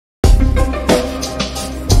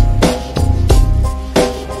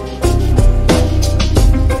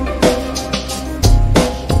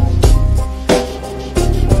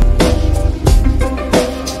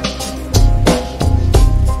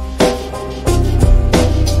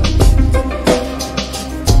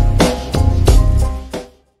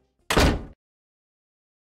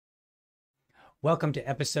Welcome to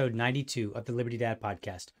episode 92 of the Liberty Dad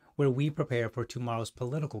podcast, where we prepare for tomorrow's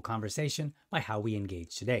political conversation by how we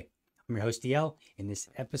engage today. I'm your host, DL, and this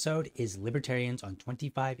episode is Libertarians on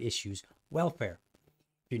 25 Issues Welfare.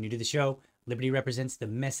 If you're new to the show, Liberty represents the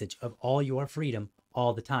message of all your freedom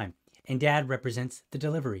all the time, and Dad represents the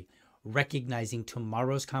delivery, recognizing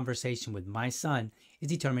tomorrow's conversation with my son is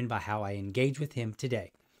determined by how I engage with him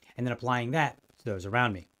today, and then applying that to those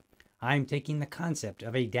around me. I'm taking the concept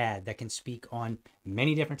of a dad that can speak on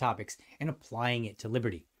many different topics and applying it to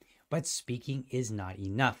Liberty. But speaking is not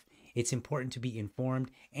enough. It's important to be informed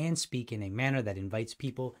and speak in a manner that invites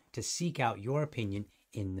people to seek out your opinion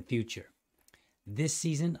in the future. This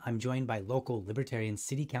season, I'm joined by local Libertarian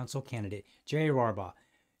City Council candidate Jerry Rohrbaugh,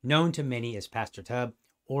 known to many as Pastor Tub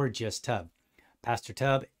or just Tub. Pastor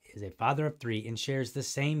Tub is a father of three and shares the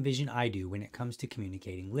same vision I do when it comes to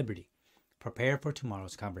communicating Liberty. Prepare for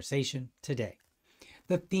tomorrow's conversation today.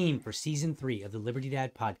 The theme for season 3 of the Liberty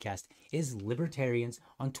Dad podcast is Libertarians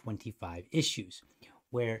on 25 Issues,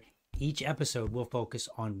 where each episode will focus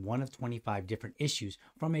on one of 25 different issues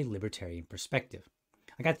from a libertarian perspective.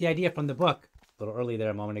 I got the idea from the book, a little early there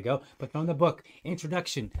a moment ago, but from the book,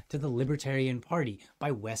 Introduction to the Libertarian Party by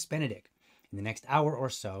Wes Benedict. In the next hour or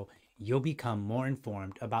so, you'll become more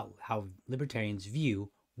informed about how libertarians view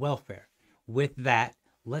welfare. With that,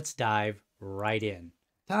 let's dive right in.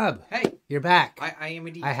 Tub, hey, you're back. I am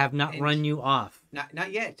indeed. I have not run you off.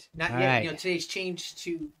 Not yet. Not All yet. right. You know, today's changed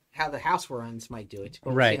to how the house runs might do it. But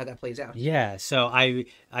we'll Right. see how that plays out. Yeah, so I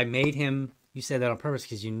made him, you said that on purpose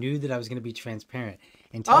because you knew that I was going to be transparent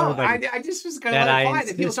and tell everybody. I just was going to that let I it fly.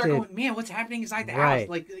 That people start insisted- going, man, what's happening inside the Right. house?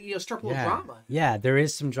 Like, start a little Yeah. drama. Yeah, there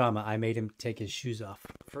is some drama. I made him take his shoes off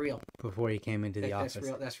For real. before he came into the That's office.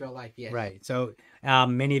 real. That's real life. Yeah. Right. So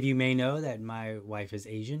many of you may know that my wife is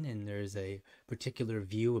Asian, and there's a particular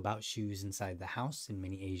view about shoes inside the house in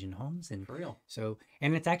many Asian homes. And For real. so,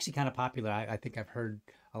 and it's actually kind of popular. I think I've heard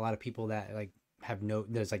a lot of people that like have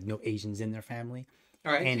there's like no Asians in their family.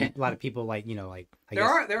 All right. And a lot of people like, I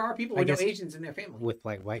there guess are people I with no guess Asians in their family. with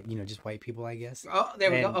like white, just white people, I guess. Oh, there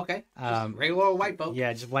we and, go. Okay. Um, Regular old white folk.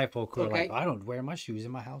 Yeah, just white folk who are Okay. like, I don't wear my shoes in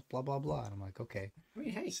my house, blah, blah, blah. And I'm like, okay. I mean,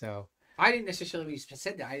 hey. So, I didn't necessarily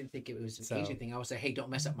said that. I didn't think it was an So- Asian thing. I was like, hey, don't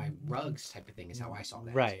mess up my rugs type of thing is how I saw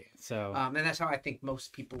that. right. So, And that's how I think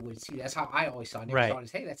most people would see. That's how I always saw it. I never Right. saw it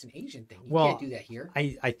as, hey, that's an Asian thing. You Well, can't do that here.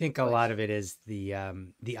 I think a lot of it is the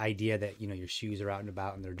idea that, your shoes are out and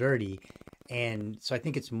about and they're dirty. And so I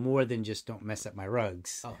think it's more than just don't mess up my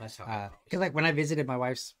rugs. Oh, that's how I always. Because like when I visited my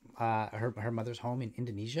wife's, her mother's home in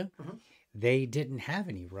Indonesia, Mhm. they didn't have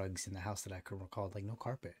any rugs in the house that I could recall, like no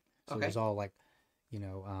carpet. So Okay. it was all like,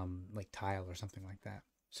 like tile or something like that.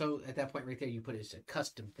 So at that point right there, you put it as a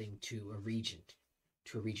custom thing to a region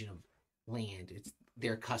of land. It's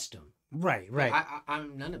their custom. Right, But right.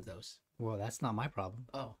 I'm none of those. Well, that's not my problem.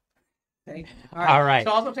 Oh. Okay. All right.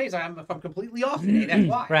 So all I'm saying is if I'm completely off today, that's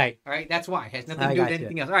why. Right. All right. That's why. It has nothing I to do with gotcha.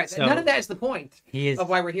 anything else. All right. So- none of that is the point He's of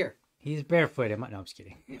why we're here. barefoot. No, I'm just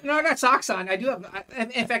kidding. No, I got socks on. I do have.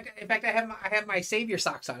 In fact, I have my Savior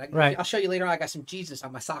socks on. Right. I'll show you later on. I got some Jesus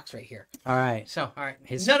on my socks right here. All right. So, all right.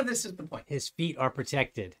 His- None of this is the point. His feet are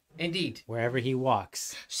protected Indeed. wherever he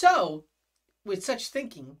walks. So, with such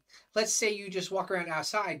thinking, let's say you just walk around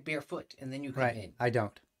outside barefoot and then you come Right. in. I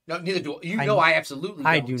don't. No, neither do you. I- Know I absolutely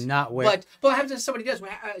don't. I do not wear. But what happens if somebody does?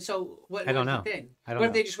 So what? I don't what know. Then? I don't What if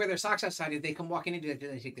know. they just wear their socks outside? If they come walking in, do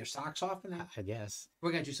they take their socks off? And then I guess.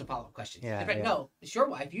 we're gonna do some follow up questions. Yeah, In fact, yeah. no, it's your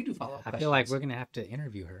wife. You do follow up I questions. feel like we're gonna have to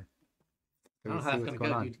interview her. I don't know See how that's what's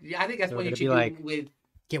gonna going go. on. Yeah, I think that's So what we're you gonna should be do like- with.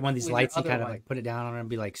 Get one of these with your lights and other kind of one. like put it down on her and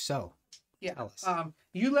be like, so. Yeah. Tell us.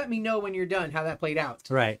 You let me know when you're done how that played out.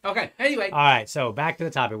 Right. Okay. Anyway. All right. So back to the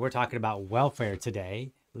topic. We're talking about welfare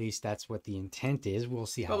today. At least that's what the intent is. We'll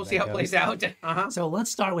see how. We'll that see how it goes. plays out. So let's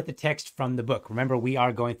start with the text from the book. Remember, we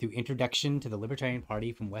are going through Introduction to the Libertarian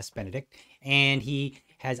Party from Wes Benedict, and he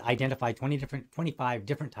has identified 25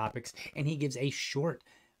 different topics, and he gives a short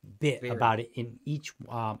bit about it in each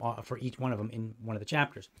for each one of them in one of the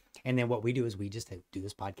chapters. And then what we do is we just do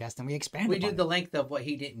this podcast and we expand. We upon do it. the length of what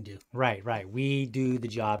he didn't do. Right. We do the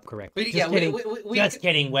job correctly. We- Just yeah, kidding. we- Just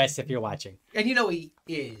kidding, Wes, if you're watching. And you know he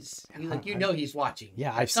is. He's watching. Yeah,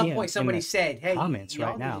 At I've some seen it point in somebody the said, "Hey, comments y'all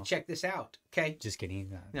right need now. to check this out." Okay. Just kidding.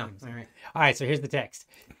 No. All right. All right, so here's the text.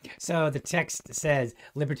 So the text says,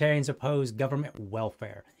 libertarians oppose government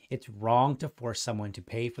welfare. It's wrong to force someone to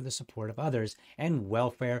pay for the support of others, and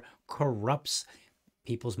welfare corrupts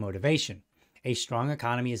people's motivation. A strong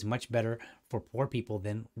economy is much better for poor people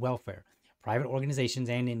than welfare. Private organizations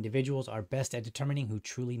and individuals are best at determining who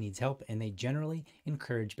truly needs help, and they generally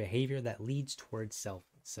encourage behavior that leads towards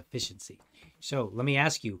self-sufficiency. So let me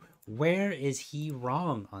ask you, where is he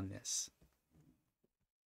wrong on this?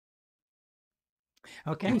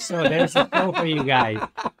 Okay, so there's a show for you guys.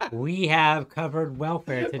 We have covered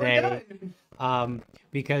welfare We're today done.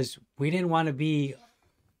 because we didn't want to be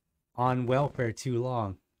on welfare too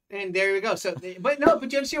long. And there we go. So, but no,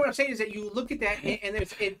 but you understand what I'm saying is that you look at that and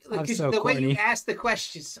there's I'm because so the way you corny. ask the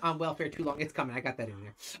questions on welfare too long, it's coming. I got that in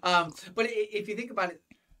there. But if you think about it,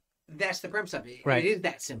 that's the premise of it. Right. It is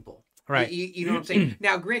that simple. Right. You know what I'm saying?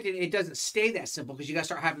 Now, granted, it doesn't stay that simple because you got to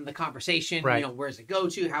start having the conversation. Right. You know, where does it go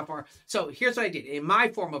to? How far? So here's what I did. In my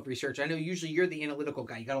form of research, I know usually you're the analytical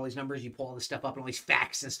guy. You got all these numbers, you pull all this stuff up and all these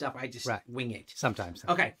facts and stuff. I just wing it. Sometimes.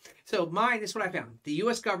 Okay. So this is what I found. The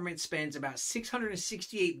U.S. government spends about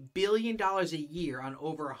 $668 billion a year on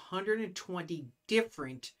over 120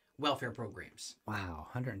 different welfare programs. Wow,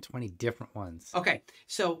 120 different ones. Okay.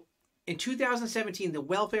 So in 2017, the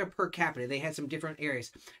welfare per capita, they had some different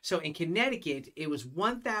areas. So in Connecticut, it was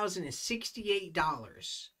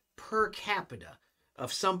 $1,068 per capita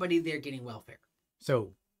of somebody there getting welfare.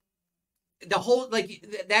 So the whole,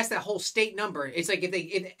 like, that's that whole state number. It's like if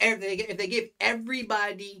they give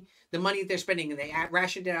everybody the money that they're spending and they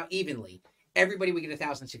rationed it out evenly, everybody would get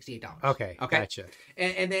 $1,068. Okay, gotcha.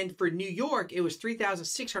 And then for New York, it was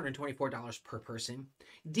 $3,624 per person.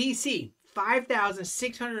 DC,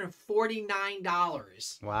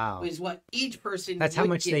 $5,649. Wow. Is what each person That's how would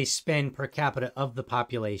much get. they spend per capita of the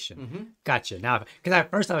population. Mm-hmm. Gotcha. Now, because at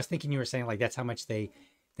first I was thinking you were saying like that's how much they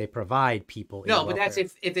provide people. No, in but that's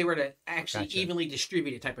welfare. if they were to actually Gotcha. evenly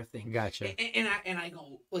distribute it, type of thing. Gotcha. And I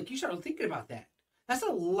go, like, you started thinking about that. That's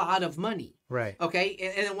a lot of money. Right.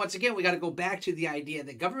 Okay. And then once again, we got to go back to the idea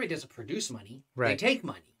that government doesn't produce money. Right. They take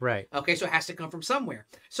money. Right. Okay. So it has to come from somewhere.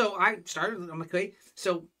 So I'm like, okay.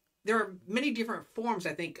 So there are many different forms,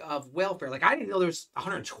 I think, of welfare. Like, I didn't know there was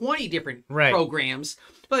 120 different programs,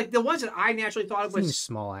 but like the ones that I naturally thought of was seems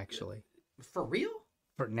small, actually. For real?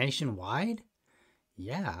 For nationwide?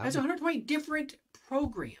 Yeah. That's 120 different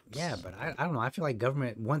programs. Yeah, but I don't know. I feel like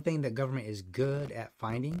government, one thing that government is good at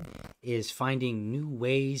finding is finding new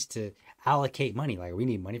ways to allocate money. Like, we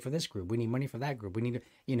need money for this group. We need money for that group. We need,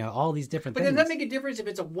 all these different things. But does that make a difference if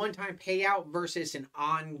it's a one-time payout versus an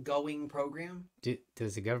ongoing program?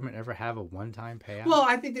 Does the government ever have a one-time payout? Well,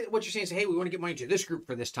 I think that what you're saying is, hey, we want to get money to this group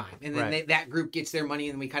for this time. And then Right. that group gets their money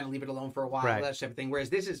and we kind of leave it alone for a while, Right. that type of thing. Whereas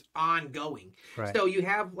this is ongoing. Right. So you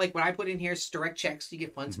have, like what I put in here, is direct checks. You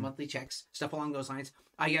get funds, monthly checks, stuff along those lines.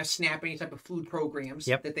 You have SNAP, any type of food programs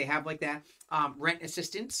that they have like that. Rent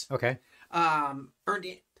assistance. Okay.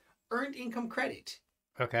 Earned income credit.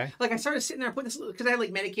 Okay. Like, I started sitting there putting this, because I had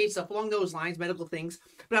like Medicaid stuff along those lines, medical things.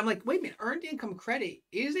 But I'm like, wait a minute, earned income credit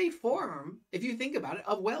is a form, if you think about it,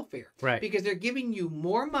 of welfare. Right. Because they're giving you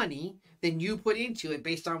more money than you put into it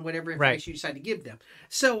based on whatever information you decide to give them.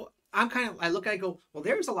 So I look at it, I go, well,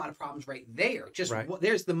 there's a lot of problems right there. Just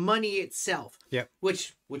there's the money itself. Yep.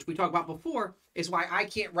 Which we talked about before is why I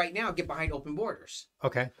can't right now get behind open borders.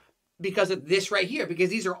 Okay. Because of this right here, because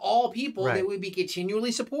these are all people Right. that we'd be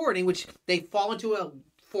continually supporting, which they fall into a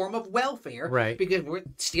form of welfare, Right. because we're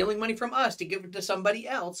stealing money from us to give it to somebody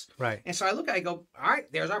else. Right. And so I look at it, I go, all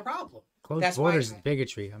right, there's our problem. Closed borders is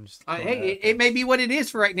bigotry. I'm just. Hey, it may be what it is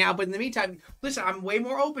for right now, but in the meantime, listen, I'm way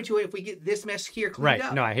more open to it if we get this mess here cleaned up.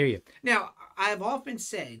 Right. No, I hear you. Now, I've often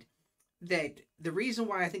said that the reason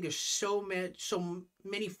why I think there's so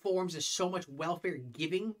many forms of so much welfare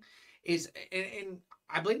giving is, and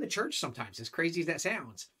I blame the church sometimes, as crazy as that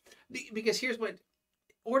sounds, because here's what.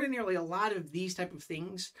 Ordinarily, a lot of these type of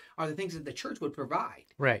things are the things that the church would provide.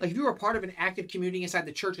 Right. Like if you were a part of an active community inside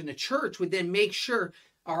the church, and the church would then make sure,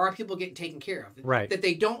 are our people getting taken care of? Right. That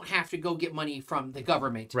they don't have to go get money from the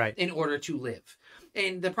government Right. in order to live.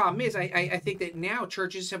 And the problem is, I think that now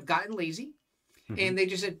churches have gotten lazy. And they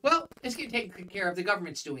just said, well, it's getting taken care of. The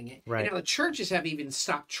government's doing it. Right. And now the churches have even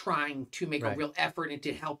stopped trying to make a Right. real effort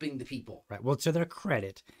into helping the people. Right. Well, to their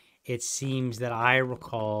credit, it seems that I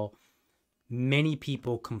recall many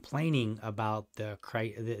people complaining about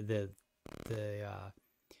drawing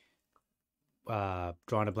a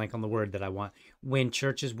blank on the word that I want, when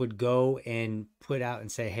churches would go and put out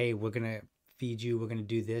and say, hey, we're going to feed you, we're going to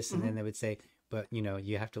do this. And then they would say, but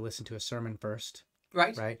you have to listen to a sermon first.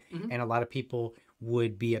 Right. Right. And a lot of people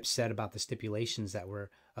would be upset about the stipulations that were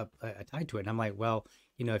tied to it. And I'm like, well,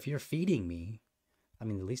 if you're feeding me, I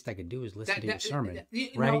mean, the least I could do is listen to your sermon.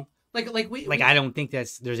 Right. Know, like I don't think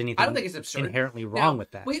there's anything. I don't think it's absurd. Inherently wrong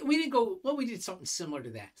with that. We didn't go. Well, we did something similar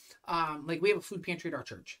to that. Like we have a food pantry at our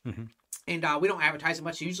church, and we don't advertise it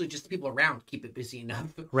much. Usually, just the people around keep it busy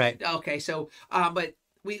enough. Right. Okay. So, but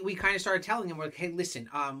we kind of started telling them, we're like, hey, listen,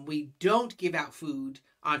 we don't give out food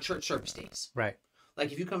on church service days. Right.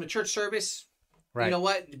 Like if you come to church service, Right. You know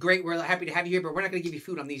what? Great. We're happy to have you here, but we're not going to give you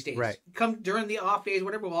food on these days. Right. Come during the off days,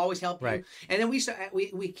 whatever. We'll always help Right. you. And then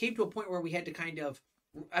we came to a point where we had to kind of,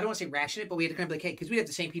 I don't want to say ration it, but we had to kind of be like, hey, because we had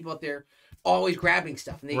the same people out there always grabbing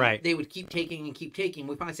stuff, and they would keep taking and keep taking.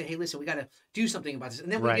 We finally said, hey, listen, we got to do something about this.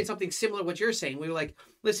 And then we did something similar to what you're saying. We were like,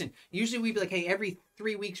 listen, usually we'd be like, hey, every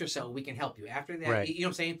 3 weeks or so we can help you. After that, you know what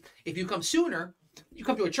I'm saying? If you come sooner, you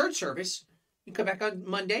come to a church service, you come back on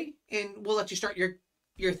Monday, and we'll let you start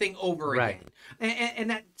your thing over again. And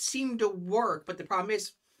that seemed to work, but the problem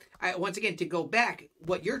is, once again, to go back,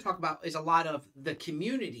 what you're talking about is a lot of the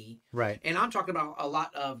community. Right. And I'm talking about a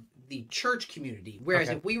lot of the church community. Whereas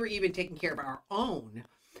if we were even taking care of our own,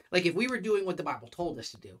 like if we were doing what the Bible told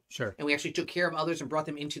us to do. Sure. And we actually took care of others and brought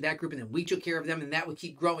them into that group, and then we took care of them, and that would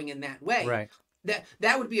keep growing in that way. Right.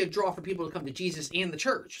 That would be a draw for people to come to Jesus and the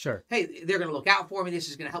church. Sure. Hey, they're going to look out for me. This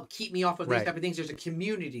is going to help keep me off of these type of things. There's a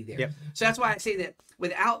community there. Yep. So that's why I say that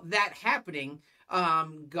without that happening,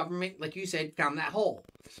 government, like you said, found that hole.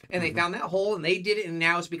 And they found that hole, and they did it, and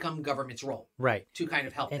now it's become government's role. Right. To kind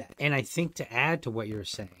of help that. And I think to add to what you're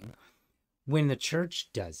saying, when the church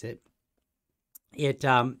does it,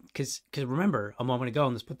 because remember a moment ago,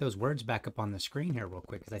 and let's put those words back up on the screen here real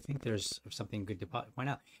quick, because I think there's something good to point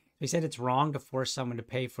out. They said it's wrong to force someone to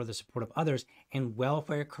pay for the support of others, and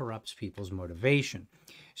welfare corrupts people's motivation.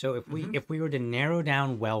 So if we were to narrow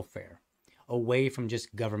down welfare away from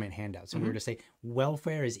just government handouts, and we were to say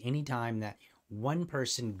welfare is any time that one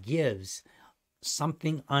person gives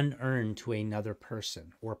something unearned to another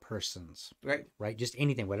person or persons, right? Just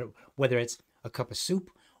anything, whether it's a cup of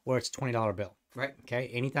soup or it's a $20 bill. Right. Okay.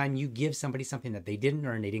 Anytime you give somebody something that they didn't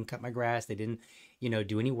earn, they didn't cut my grass, they didn't,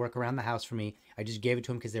 do any work around the house for me, I just gave it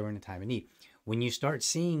to them because they were in a time of need. When you start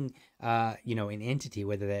seeing, an entity,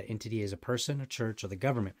 whether that entity is a person, a church, or the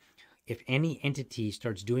government, if any entity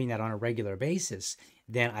starts doing that on a regular basis,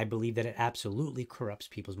 then I believe that it absolutely corrupts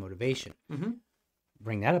people's motivation.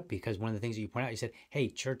 Bring that up because one of the things that you point out, you said, hey,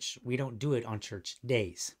 church, we don't do it on church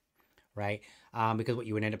days, right? Because what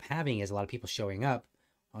you would end up having is a lot of people showing up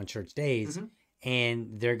on church days,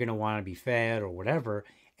 and they're going to want to be fed or whatever,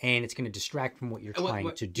 and it's going to distract from what you're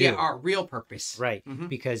trying to do. Yeah, our real purpose. Right,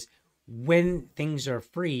 because when things are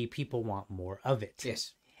free, people want more of it.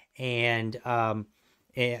 Yes. And,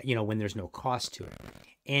 when there's no cost to it.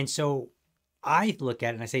 And so I look at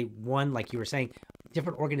it and I say, one, like you were saying,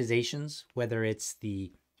 different organizations, whether it's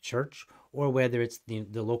the church or whether it's the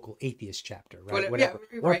local atheist chapter, right? Whatever.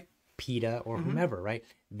 Or PETA or whomever, right?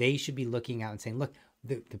 They should be looking out and saying, look,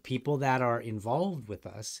 the people that are involved with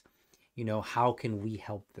us, how can we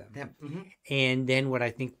help them? And then what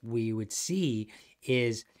I think we would see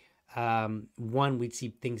is, one, we'd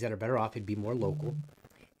see things that are better off. It'd be more local.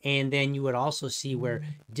 And then you would also see where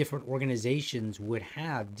different organizations would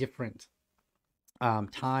have different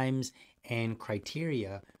times and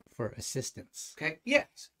criteria for assistance. Okay.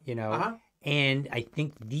 Yes. And I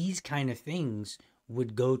think these kind of things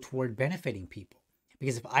would go toward benefiting people.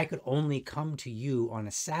 Because if I could only come to you on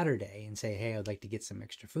a Saturday and say, hey, I'd like to get some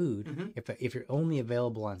extra food, if you're only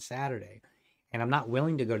available on Saturday, and I'm not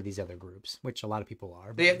willing to go to these other groups, which a lot of people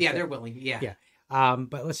are. They're willing. Yeah.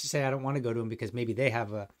 But let's just say I don't want to go to them because maybe they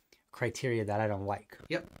have a criteria that I don't like.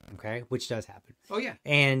 Yep. Okay. Which does happen. Oh yeah.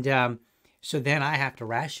 And so then I have to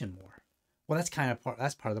ration more. Well, that's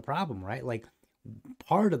part of the problem, right? Like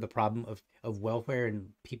part of the problem of welfare and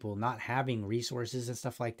people not having resources and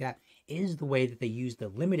stuff like that is the way that they use the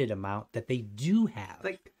limited amount that they do have.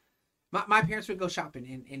 Like my parents would go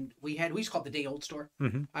shopping, and we used to call it the day old store.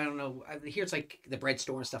 I don't know. Here it's like the bread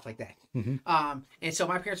store and stuff like that. And so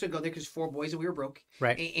my parents would go there because 4 boys and we were broke.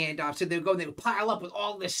 Right. And so they would go and they would pile up with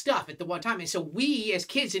all this stuff at the one time. And so we as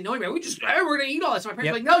kids didn't know anybody. We're going to eat all this. My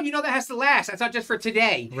parents were like, no, that has to last. That's not just for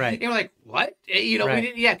today. Right. And we're like, what? We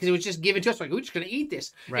didn't, because it was just given to us. Like, we're just going to eat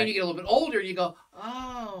this. Right. And you get a little bit older and you go,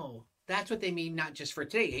 oh, that's what they mean, not just for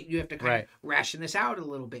today. You have to kind of ration this out a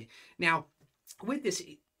little bit. Now, with this,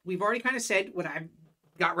 we've already kind of said what I've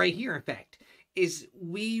got right here, in fact, is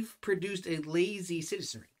we've produced a lazy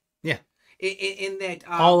citizenry. Yeah. In that...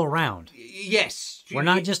 all around. Yes. We're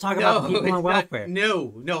not just talking about people on welfare.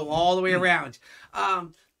 No, all the way around.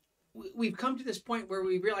 We've come to this point where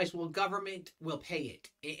we realize, well, government will pay it.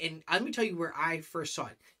 And let me tell you where I first saw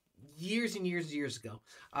it. Years and years ago,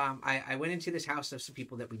 I went into this house of some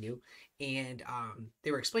people that we knew, and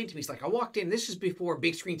they were explaining to me, it's like I walked in, this is before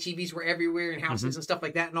big screen TVs were everywhere in houses and stuff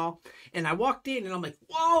like that and all, and I walked in and I'm like,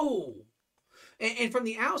 whoa. And from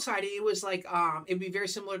the outside, it was like, it'd be very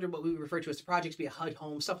similar to what we refer to as the projects, be a HUD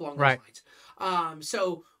home, stuff along those lines.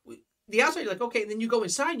 So the outside, you're like, okay, and then you go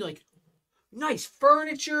inside and you're like, nice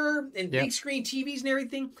furniture and big screen TVs and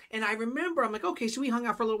everything. And I remember, I'm like, okay, so we hung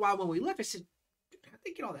out for a little while when we left. I said,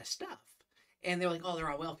 they get all that stuff? And they're like, oh, they're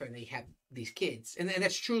on welfare and they have these kids. And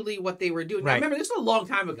that's truly what they were doing. Now, remember, this was a long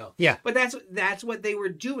time ago. Yeah. But that's what they were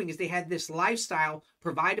doing, is they had this lifestyle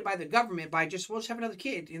provided by the government by just have another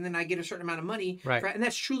kid. And then I get a certain amount of money. Right. And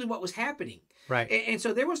that's truly what was happening. Right. And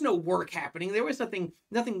so there was no work happening. There was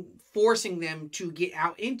nothing forcing them to get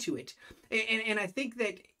out into it. And I think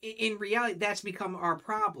that in reality, that's become our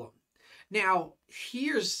problem. Now,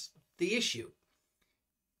 here's the issue.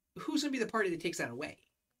 Who's going to be the party that takes that away?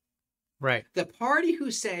 Right. The party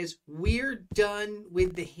who says we're done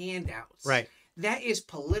with the handouts. Right. That is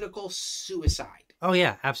political suicide. Oh,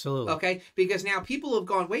 yeah, absolutely. Okay. Because now people have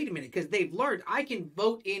gone, wait a minute, because they've learned I can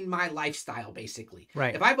vote in my lifestyle, basically.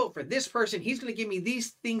 Right. If I vote for this person, he's going to give me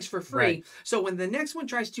these things for free. Right. So when the next one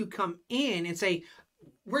tries to come in and say,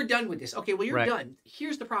 we're done with this. Okay, well, you're done.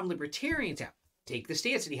 Here's the problem libertarians have. Take the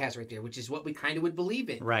stance that he has right there, which is what we kind of would believe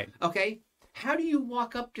in. Right. Okay. How do you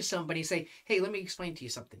walk up to somebody and say, hey, let me explain to you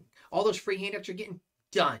something. All those free handouts you're getting,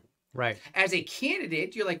 done. Right. As a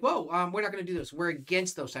candidate, you're like, whoa, we're not going to do this. We're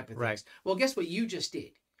against those type of things. Right. Well, guess what you just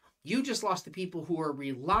did? You just lost the people who are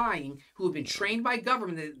relying, who have been trained by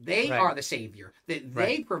government that they are the savior, that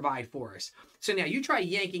they provide for us. So now you try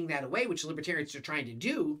yanking that away, which libertarians are trying to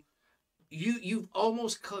do. You've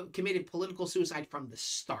almost committed political suicide from the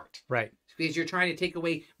start. Right. Because you're trying to take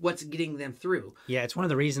away what's getting them through. Yeah, it's one of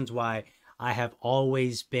the reasons why I have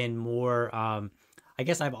always been more, I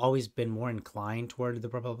guess I've always been more inclined toward the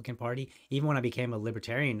Republican Party. Even when I became a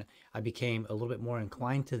libertarian, I became a little bit more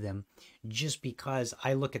inclined to them just because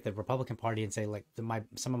I look at the Republican Party and say, like,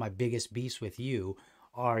 some of my biggest beefs with you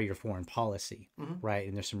are your foreign policy, right?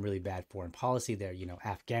 And there's some really bad foreign policy there,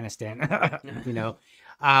 Afghanistan,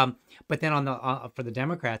 but then for the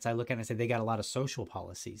Democrats, I look at it and say they got a lot of social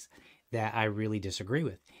policies that I really disagree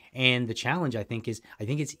with. And the challenge, I think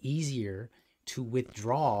it's easier to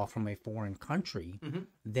withdraw from a foreign country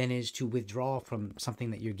than is to withdraw from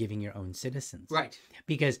something that you're giving your own citizens. Right.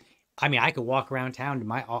 Because I could walk around town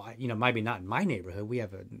to maybe not in my neighborhood. We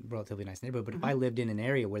have a relatively nice neighborhood, but if I lived in an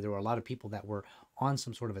area where there were a lot of people that were on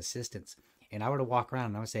some sort of assistance, and I were to walk around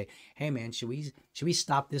and I would say, hey man, should we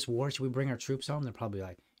stop this war? Should we bring our troops home? They're probably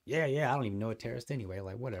like, yeah, I don't even know a terrorist anyway.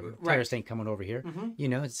 Like, whatever. Right. Terrorists ain't coming over here.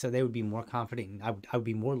 So they would be more confident, and I would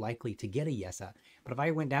be more likely to get a yes out. But if I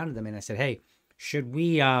went down to them and I said, hey, should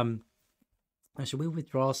we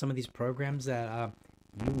withdraw some of these programs that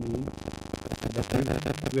you need,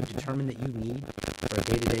 that you have determined that you need for a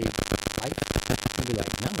day-to-day life? I'd be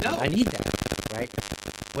like, no, I need that, right?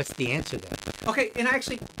 What's the answer then? Okay, and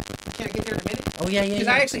can I get there in a minute? Oh yeah. Because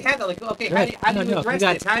I actually had that. Like, okay, how do you address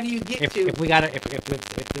this? How do you get to?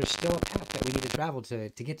 If there's still a path that we need to travel to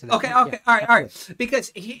get to that. Okay, all right.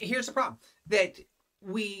 Because here's the problem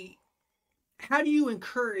how do you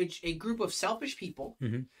encourage a group of selfish people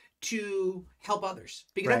to help others?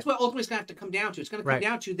 Because that's what ultimately it's going to have to come down to. It's going to come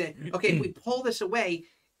down to that, okay, if we pull this away,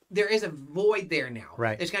 there is a void there now.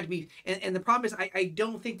 Right. There's got to be, and the problem is I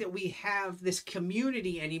don't think that we have this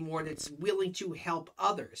community anymore that's willing to help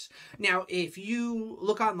others. Now, if you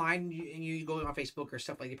look online and you go on Facebook or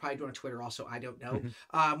stuff like that, you probably do on Twitter also, I don't know,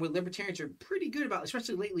 where libertarians are pretty good about,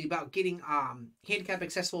 especially lately, about getting handicap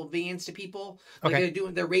accessible vans to people. Like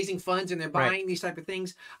they're raising funds and they're buying these type of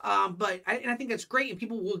things. But I think that's great and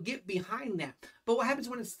people will get behind that. But what happens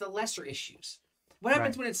when it's the lesser issues? What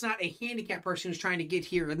happens when it's not a handicapped person who's trying to get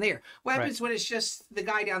here and there? What happens when it's just the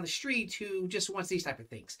guy down the street who just wants these type of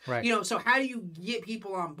things? Right. So how do you get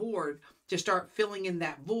people on board to start filling in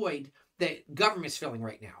that void that government's filling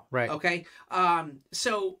right now? Right. Okay.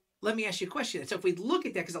 So let me ask you a question. So if we look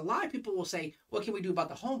at that, because a lot of people will say, what can we do about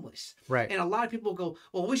the homeless? Right. And a lot of people will go,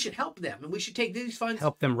 well, we should help them and we should take these funds.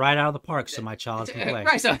 Help them right out of the park so my child can play.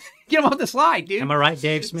 Right. So get them off the slide, dude. Am I right,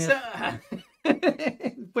 Dave Smith?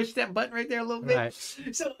 Push that button right there a little bit. Right.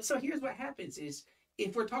 So here's what happens is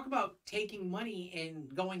if we're talking about taking money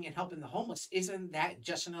and going and helping the homeless, isn't that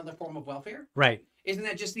just another form of welfare? Right. Isn't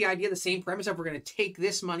that just the idea, the same premise of we're going to take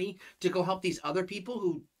this money to go help these other people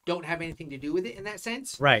who don't have anything to do with it in that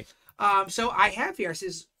sense? Right. So I have here, it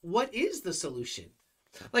says, what is the solution?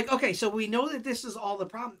 Like, okay, so we know that this is all the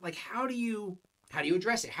problem. Like, how do you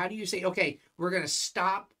address it? How do you say, okay, we're going to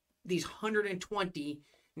stop these 120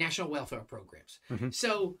 national welfare programs?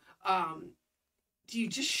 So, do you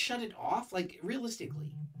just shut it off? Like,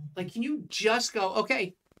 realistically, like, can you just go,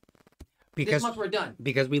 okay, this month we're done?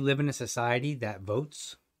 Because we live in a society that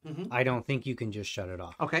votes. I don't think you can just shut it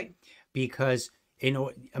off. Okay. Because,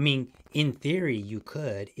 in theory, you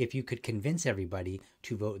could, if you could convince everybody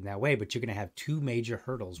to vote in that way, but you're going to have two major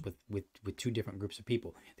hurdles with two different groups of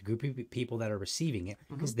people. The group of people that are receiving it,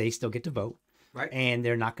 because they still get to vote. Right. And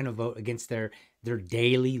they're not going to vote against their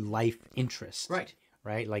daily life interests. Right.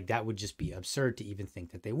 right? Like that would just be absurd to even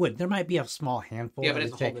think that they would. There might be a small handful. Yeah, but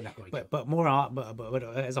as a whole, they're not going to. But more, but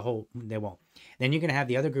as a whole, they won't. Then you're going to have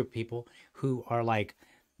the other group of people who are like,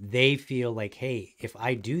 they feel like, hey, if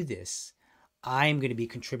I do this, I'm going to be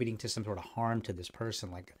contributing to some sort of harm to this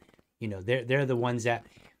person. Like, you know, they're the ones that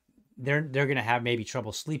they're going to have maybe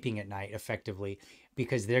trouble sleeping at night effectively,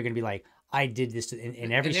 because they're going to be like, I did this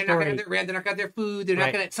in every story. They're not going to have their food. They're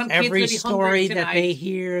not going to. Some kids every be story that tonight. they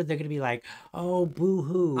hear, they're going to be like, "Oh, boo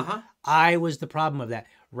hoo! I was the problem of that."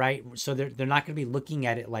 Right? So they're not going to be looking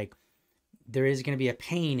at it like there is going to be a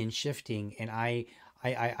pain in shifting, and I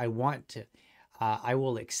want to, I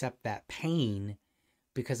will accept that pain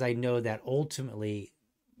because I know that ultimately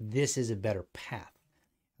this is a better path.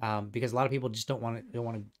 Because a lot of people just don't want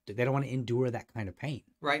to endure that kind of pain.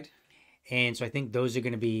 Right. And so I think those are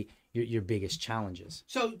going to be your biggest challenges.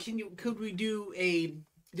 So could we do we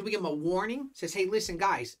give them a warning? Says, hey, listen,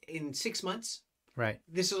 guys, in 6 months, right,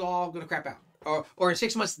 this is all going to crap out. Or in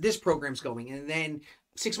 6 months, this program's going. And then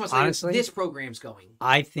 6 months Honestly, later, this program's going.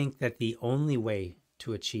 I think that the only way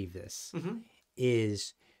to achieve this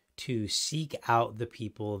is to seek out the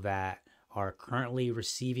people that are currently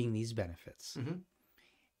receiving these benefits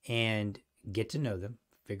and get to know them,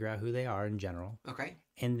 figure out who they are in general. Okay.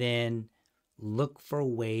 And then look for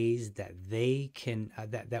ways that they can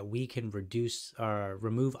that we can reduce or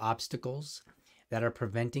remove obstacles that are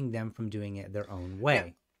preventing them from doing it their own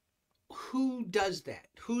way. Now, who does that?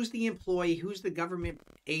 Who's the employee? Who's the government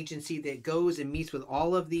agency that goes and meets with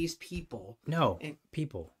all of these people?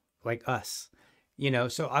 People like us. You know,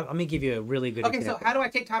 so I'm going to give you a really good example. So how do I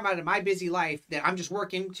take time out of my busy life that I'm just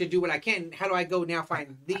working to do what I can? How do I go now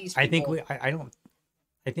find these people?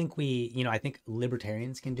 I think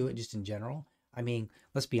libertarians can do it just in general. I mean,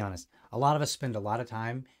 let's be honest. A lot of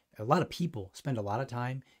people spend a lot of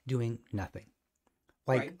time doing nothing.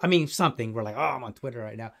 Like, right. I mean, something, we're like, oh, I'm on Twitter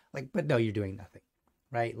right now. Like, but no, you're doing nothing,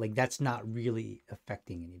 right? Like, that's not really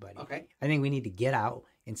affecting anybody. Okay. I think we need to get out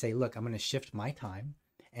and say, look, I'm going to shift my time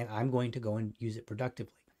and I'm going to go and use it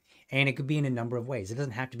productively. And it could be in a number of ways. It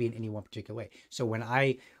doesn't have to be in any one particular way. So when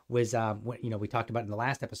I was, we talked about in the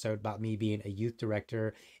last episode about me being a youth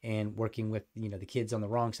director and working with, the kids on the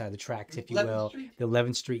wrong side of the tracks, if you will. The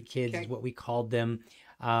 11th Street kids is what we called them.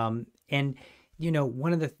 And,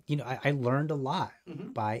 one of the, I learned a lot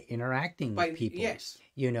by interacting with people. Yes.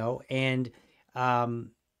 And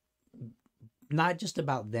not just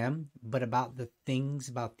about them, but about the things,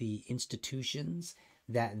 about the institutions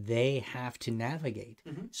that they have to navigate.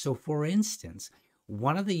 So for instance,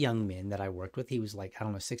 one of the young men that I worked with, he was like, I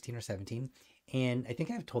don't know, 16 or 17. And I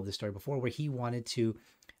think I've told this story before, where he wanted to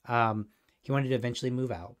eventually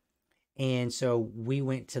move out. And so we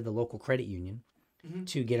went to the local credit union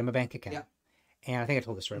to get him a bank account. Yeah. And I think I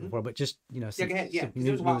told this story before, but just, go ahead. Yeah,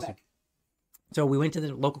 it was a while back. So we went to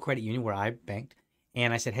the local credit union where I banked,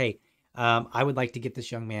 and I said, hey, I would like to get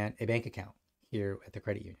this young man a bank account here at the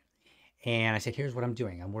credit union. And I said, here's what I'm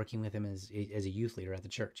doing. I'm working with him as a youth leader at the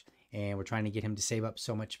church. And we're trying to get him to save up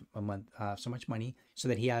so much a month, so much money so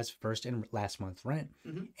that he has first and last month's rent.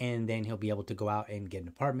 And then he'll be able to go out and get an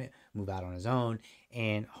apartment, move out on his own,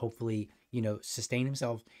 and hopefully, sustain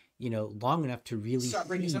himself, long enough to really start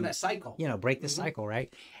breaking some of that cycle. Break the cycle,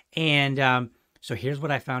 right? And so here's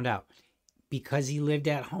what I found out. Because he lived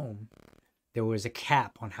at home, there was a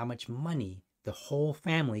cap on how much money the whole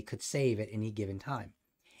family could save at any given time.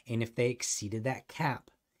 And if they exceeded that cap,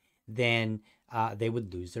 then they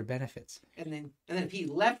would lose their benefits. And then if he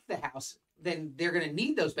left the house, then they're going to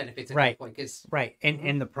need those benefits at that point. Right.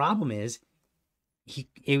 And the problem is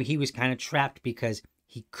he was kind of trapped because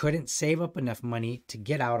he couldn't save up enough money to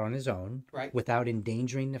get out on his own without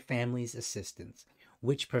endangering the family's assistance,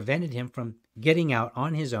 which prevented him from getting out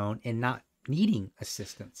on his own and not needing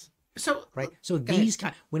assistance. So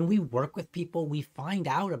when we work with people, we find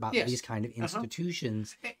out about these kind of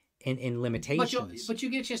institutions and limitations. But you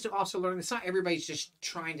get a chance to also learn it's not everybody's just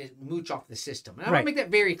trying to mooch off the system. And I want to make that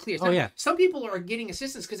very clear. Some people are getting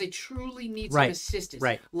assistance because they truly need some assistance.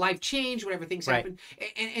 Life change, whatever things happen.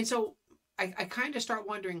 And so I kind of start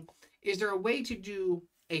wondering, is there a way to do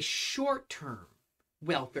a short-term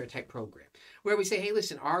welfare type program where we say, hey,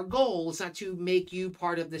 listen, our goal is not to make you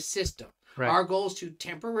part of the system. Our goal is to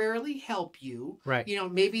temporarily help you.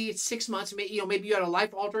 Maybe it's 6 months. Maybe you had a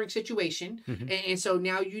life-altering situation, and so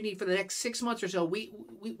now you need for the next 6 months or so. We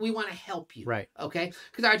want to help you. Okay,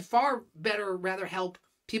 because I'd rather help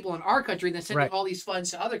people in our country than sending all these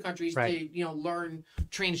funds to other countries to learn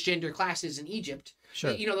transgender classes in Egypt.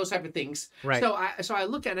 Those type of things. So I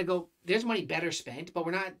look at it and go, there's money better spent, but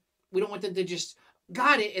we don't want them to just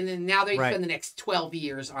got it, and then now they Right. spend the next 12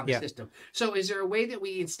 years on the Yeah. system. So is there a way that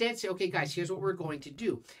we instead say, okay, guys, here's what we're going to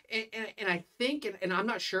do? And I think, and I'm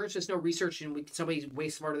not sure, it's just no research, and somebody way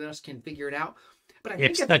smarter than us can figure it out. But I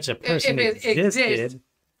If think such a person if it existed. exists,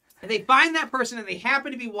 and they find that person and they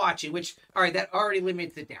happen to be watching, which, all right, that already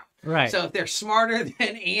limits it down. Right. So if they're smarter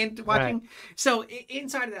than and watching. Right. So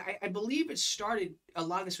inside of that, I believe it started, a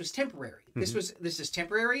lot of this was temporary. Mm-hmm. This is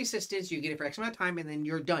temporary assistance. You get it for X amount of time and then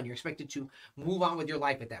you're done. You're expected to move on with your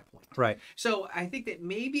life at that point. Right. So I think that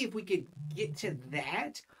maybe if we could get to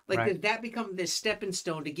that, like Right. that become this stepping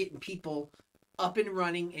stone to getting people up and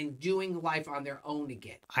running and doing life on their own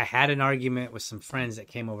again. I had an argument with some friends that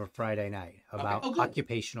came over Friday night about Oh, good.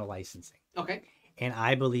 occupational licensing. Okay. And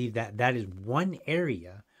I believe that that is one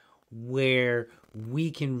area where we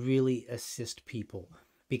can really assist people,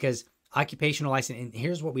 because occupational licensing, and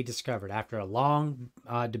here's what we discovered after a long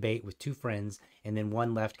debate with two friends, and then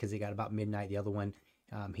one left because he got about midnight. The other one,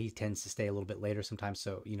 he tends to stay a little bit later sometimes.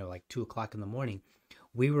 So, like 2:00 in the morning.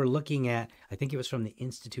 We were looking at, I think it was from the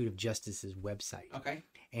Institute of Justice's website. Okay.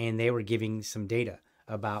 And they were giving some data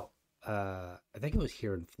about, I think it was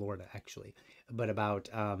here in Florida actually, but about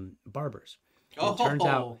barbers. And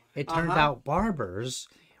it turns out barbers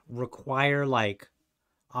require like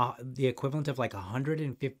the equivalent of like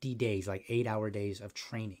 150 days, like 8-hour days of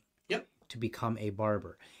training. Yep. To become a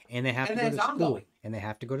barber. And they have And to go then to it's school. ongoing. And they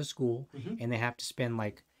have to go to school. Mhm. And they have to spend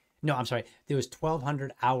like, no, I'm sorry. There was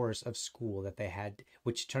 1,200 hours of school that they had,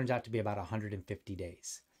 which turns out to be about 150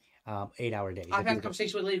 days, 8-hour days. I've had a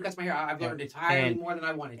conversation with a lady who cuts my hair. I've learned entirely more than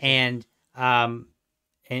I wanted to.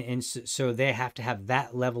 And so they have to have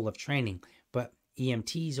that level of training, but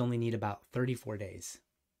EMTs only need about 34 days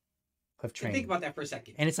of training. Think about that for a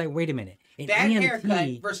second. And it's like, wait a minute. An That EMT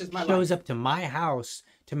haircut versus my shows life. up to my house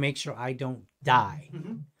to make sure I don't die.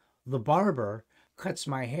 Mm-hmm. The barber cuts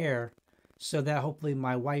my hair so that hopefully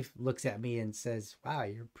my wife looks at me and says, wow,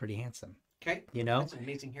 you're pretty handsome. Okay. You know? That's an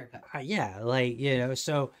amazing haircut. Yeah, like,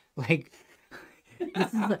 so like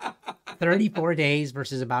this is 34 days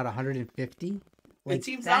versus about 150. Like, It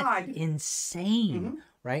seems that's odd. insane, Mhm.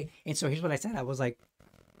 right? And so here's what I said. I was like,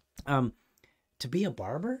 to be a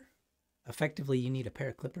barber, effectively you need a pair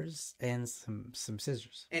of clippers and some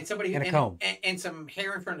scissors. And somebody And a comb. and some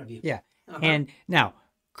hair in front of you. Yeah. Uh-huh. And now,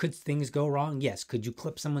 could things go wrong? Yes. Could you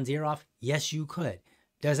clip someone's ear off? Yes, you could.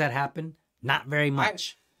 Does that happen? Not very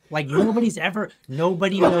much. Like nobody knows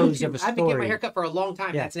of a story. I've been getting my haircut for a long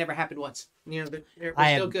time. Yeah. That's never happened once. They're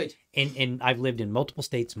I still have- good. And I've lived in multiple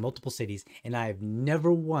states, multiple cities, and I have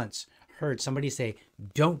never once heard somebody say,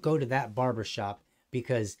 don't go to that barber shop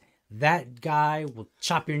because that guy will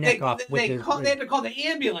chop your neck off with They his... had to call the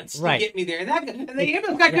ambulance Right. to get me there. And the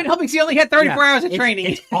ambulance guy couldn't help me because he only had 34 hours of training.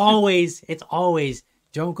 It's always,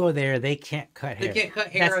 don't go there. They can't cut hair. They can't cut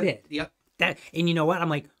hair. That's it. Yep. And you know what? I'm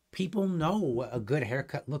like, people know what a good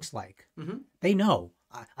haircut looks like. Mm-hmm. They know.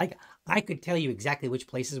 I could tell you exactly which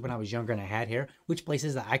places when I was younger and I had hair, which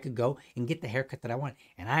places that I could go and get the haircut that I want.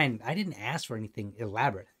 And I didn't ask for anything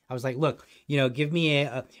elaborate. I was like, look, give me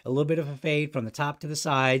a little bit of a fade from the top to the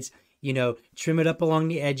sides, trim it up along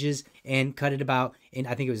the edges and cut it about, and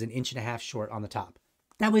I think it was 1.5 inches short on the top.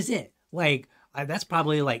 That was it. Like, that's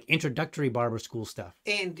probably like introductory barber school stuff.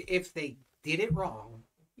 And if they did it wrong,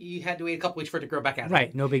 you had to wait a couple weeks for it to grow back out.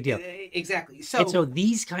 Right. No big deal. Exactly. And so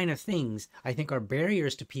these kind of things, I think, are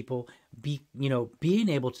barriers to people being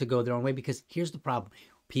able to go their own way, because here's the problem.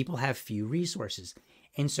 People have few resources.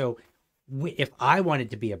 And so if I wanted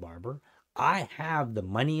to be a barber, I have the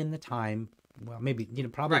money and the time. Well, maybe,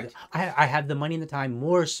 probably Right. I have the money and the time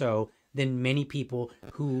more so than many people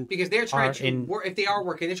who, because they're trying to in- work, if they are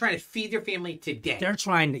working, they're trying to feed their family today. they're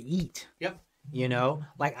trying to eat. Yep.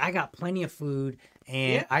 Like I got plenty of food,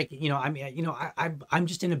 and Yeah. I'm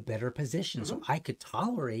just in a better position, so I could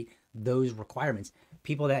tolerate those requirements.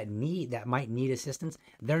 People that might need assistance,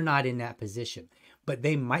 they're not in that position, but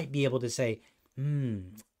they might be able to say,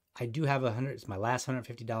 I do have it's my last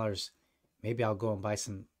 $150. Maybe I'll go and buy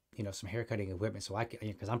some haircutting equipment so I can,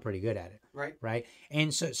 because I'm pretty good at it. Right.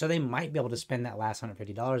 And so they might be able to spend that last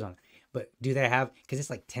 $150 on it, but do they have, because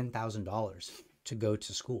it's like $10,000 to go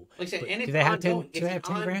to school. Like I said, But and do it's they have ongoing. 10? Do they have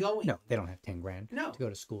 10 grand? ongoing. No, they don't have 10 grand No. to go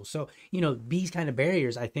to school. So these kind of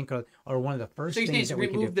barriers, I think, are one of the first So you're saying things that we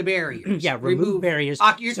can remove do. the barriers. Yeah, remove barriers.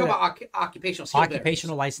 You're so talking about occupational skill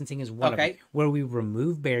occupational licensing is one of them, where we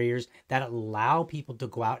remove barriers that allow people to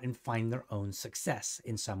go out and find their own success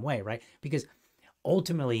in some way, right? Because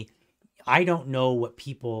ultimately, I don't know what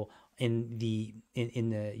people in the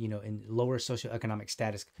in lower socioeconomic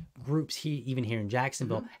status groups even here in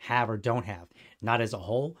Jacksonville have or don't have. Not as a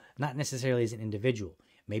whole, not necessarily as an individual.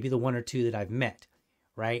 Maybe the one or two that I've met,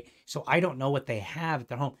 right? So I don't know what they have at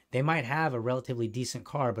their home. They might have a relatively decent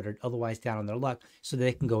car, but are otherwise down on their luck, so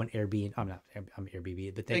they can go in Airbnb. I'm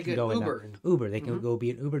Airbnb, but they can go Uber. in Uber. They can go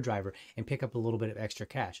be an Uber driver and pick up a little bit of extra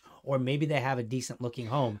cash. Or maybe they have a decent looking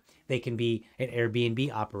home. They can be an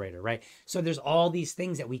Airbnb operator, right? So there's all these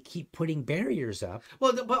things that we keep putting barriers up.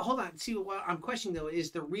 Well, but hold on. See, what I'm questioning though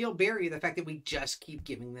is the real barrier the fact that we just keep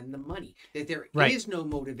giving them the money. That there is no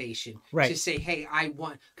motivation to say, "Hey, I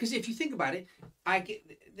want." Because if you think about it,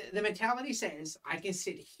 the mentality says I can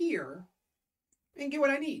sit here and get what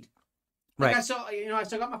I need. Like I still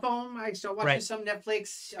got my phone. I still watching some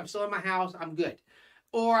Netflix. I'm still in my house. I'm good.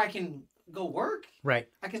 Or I can go work. Right.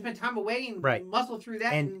 I can spend time away and muscle through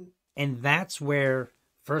that. And that's where,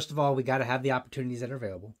 first of all, we got to have the opportunities that are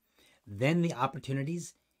available. Then the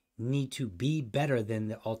opportunities need to be better than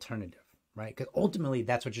the alternative, right? Because ultimately,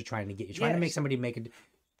 that's what you're trying to get. You're trying to make somebody make a...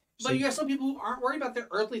 But you got some people who aren't worried about their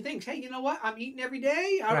earthly things. Hey, you know what? I'm eating every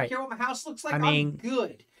day. I don't care what my house looks like. I'm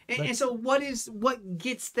good. And so what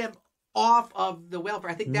gets them off of the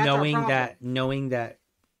welfare? I think that's our problem. Knowing that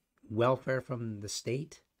welfare from the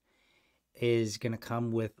state is going to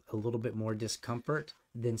come with a little bit more discomfort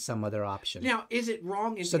than some other option. Now, is it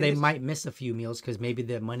wrong? So they might miss a few meals because maybe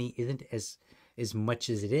the money isn't as much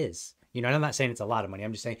as it is. You know, and I'm not saying it's a lot of money.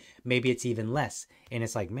 I'm just saying maybe it's even less. And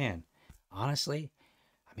it's like, man, honestly,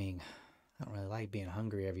 I mean, I don't really like being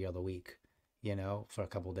hungry every other week, you know, for a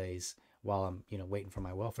couple of days while I'm, you know, waiting for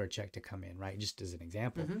my welfare check to come in, right? Just as an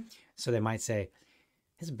example. So they might say,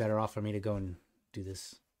 it's better off for me to go and do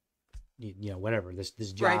this, you know, whatever, this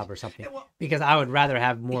job or something, because I would rather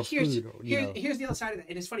have more food. Here's the other side of that.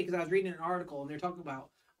 And it's funny because I was reading an article and they're talking about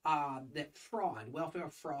that welfare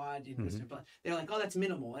fraud. And this, they're like, oh, that's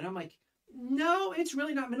minimal. And I'm like, no, it's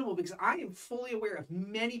really not minimal because I am fully aware of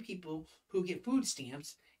many people who get food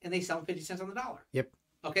stamps and they sell them 50 cents on the dollar. Yep.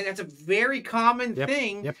 Okay, that's a very common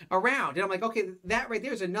thing around. And I'm like, okay, that right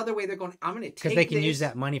there is another way they're going, I'm going to take this. Because they can use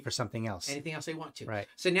that money for something else. Anything else they want to. Right.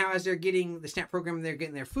 So now as they're getting the SNAP program, they're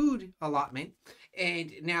getting their food allotment.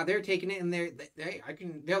 And now they're taking it and they're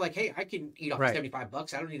like, hey, I can eat off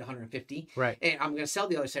 $75. I don't need 150. Right. And I'm going to sell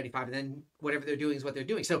the other 75. And then whatever they're doing is what they're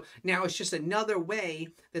doing. So now it's just another way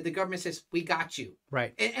that the government says, we got you.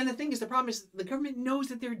 Right. And the thing is, the problem is the government knows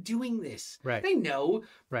that they're doing this. Right. They know.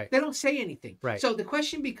 Right. They don't say anything. Right. So the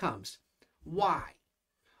question becomes, why?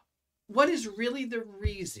 What is really the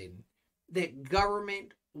reason that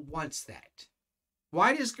government wants that?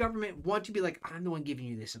 Why does government want to be like, I'm the one giving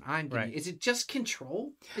you this and I'm giving you? Is it just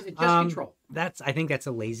control? Is it just control? I think that's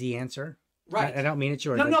a lazy answer. Right. I don't mean it's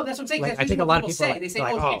yours. No, that's what I'm saying. Like, I think a lot of people say, they say,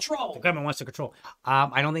 control. The government wants to control.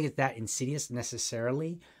 I don't think it's that insidious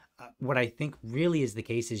necessarily. What I think really is the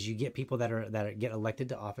case is you get people that get elected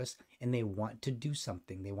to office and they want to do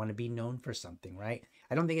something. They want to be known for something, right?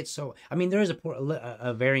 I don't think it's so. I mean, there is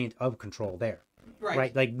a variant of control there,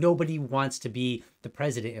 right? Like nobody wants to be the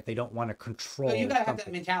president if they don't want to control. So you gotta have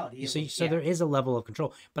that mentality. So there is a level of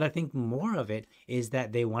control, but I think more of it is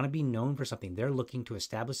that they want to be known for something. They're looking to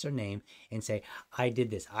establish their name and say, "I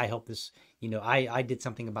did this. I helped this. You know, I did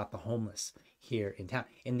something about the homeless here in town."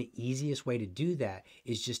 And the easiest way to do that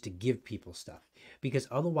is just to give people stuff, because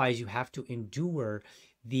otherwise you have to endure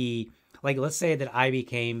let's say that I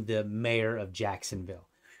became the mayor of Jacksonville.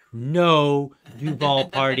 No, Duval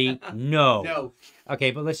party, no. No.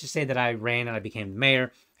 Okay, but let's just say that I ran and I became the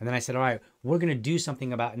mayor, and then I said, all right, we're going to do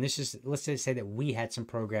something about, and let's just say that we had some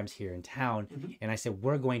programs here in town, and I said,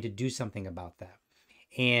 we're going to do something about that.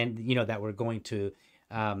 And, you know, that we're going to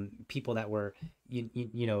people that were,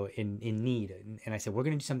 you know, in need. And I said, we're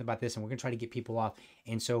going to do something about this, and we're going to try to get people off.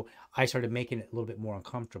 And so I started making it a little bit more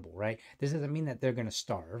uncomfortable, right? This doesn't mean that they're going to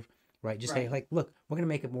starve, right? Just say, like, look, we're going to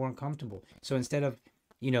make it more uncomfortable. So instead of,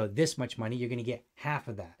 you know, this much money, you're going to get half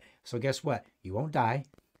of that. So guess what? You won't die.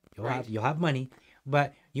 You'll have money,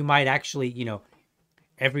 but you might actually, you know,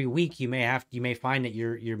 every week you may find that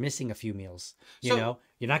you're missing a few meals. You know,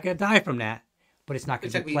 you're not going to die from that, but it's not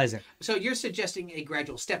going to be pleasant. So you're suggesting a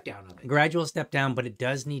gradual step down of it. Gradual step down, but it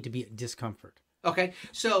does need to be discomfort. Okay.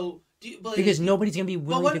 So because nobody's going to be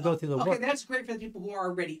willing to go through the work. Okay, that's great for the people who are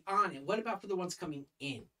already on it. What about for the ones coming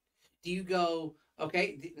in? Do you go,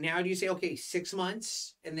 okay, now do you say, okay, 6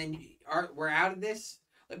 months and then we're out of this?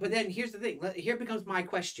 But then here's the thing. Here becomes my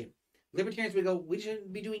question. Libertarians would go, we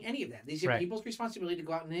shouldn't be doing any of that. These are people's responsibility to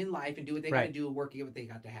go out and in life and do what they got to do and work and get what they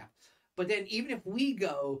got to have. But then even if we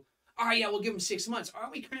go, all right, yeah, we'll give them 6 months,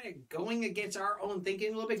 aren't we kind of going against our own thinking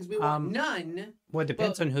a little bit? Because we want none. Well, it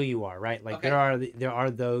depends on who you are, right? Like there are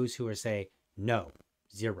those who are say no,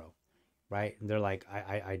 0, right? And they're like,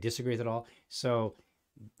 I disagree with it all. So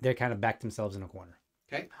they're kind of backed themselves in a corner.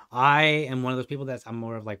 Okay. I am one of those people I'm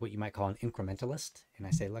more of like what you might call an incrementalist. And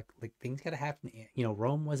I say, look, like things got to happen. You know,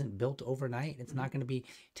 Rome wasn't built overnight. It's not going to be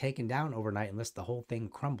taken down overnight unless the whole thing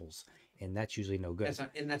crumbles. And that's usually no good.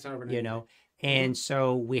 That's not overnight. You know, and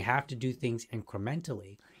so we have to do things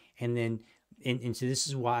incrementally. And then, and so this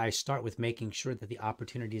is why I start with making sure that the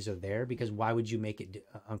opportunities are there, because why would you make it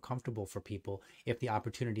uncomfortable for people if the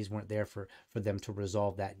opportunities weren't there for them to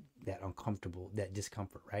resolve that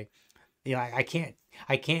discomfort, right? You know, I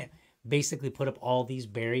can't basically put up all these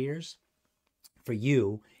barriers for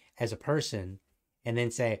you as a person and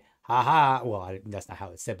then say, haha, well, that's not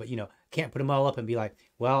how it's said, but, you know, can't put them all up and be like,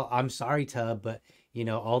 well, I'm sorry, Tub, but, you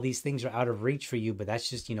know, all these things are out of reach for you, but that's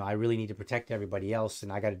just, you know, I really need to protect everybody else,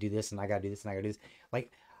 and I got to do this, and I got to do this, and I got to do this.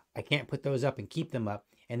 Like, I can't put those up and keep them up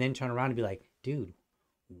and then turn around and be like, dude,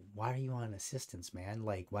 why are you on assistance, man?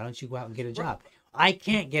 Like, why don't you go out and get a job? I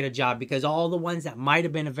can't get a job because all the ones that might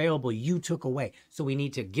have been available, you took away. So we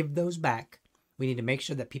need to give those back. We need to make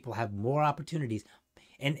sure that people have more opportunities.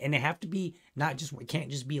 And they have to be it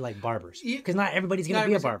can't just be like barbers, because not everybody's going to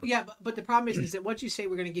be a barber. Yeah, but the problem is that once you say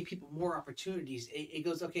we're going to give people more opportunities, it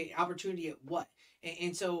goes, okay, opportunity at what?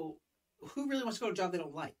 And so who really wants to go to a job they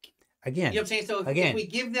don't like? Again, you know what I'm saying? So if we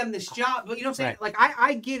give them this job, but you know what I'm saying? Right. Like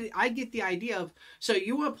I get it. I get the idea of, so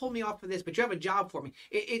you want to pull me off of this, but you have a job for me.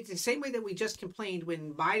 It's the same way that we just complained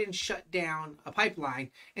when Biden shut down a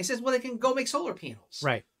pipeline and says, well, they can go make solar panels.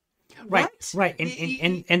 Right. Right, right,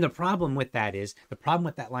 and the problem with that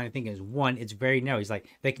line of thinking is, one, it's very narrow. He's like,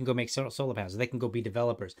 they can go make solar panels, they can go be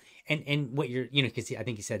developers, and what you're, you know, because I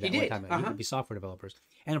think he said that one time, you could be software developers,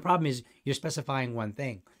 and the problem is you're specifying one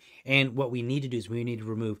thing, and what we need to do is we need to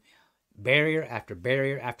remove barrier after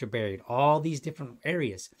barrier after barrier in all these different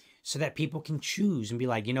areas, so that people can choose and be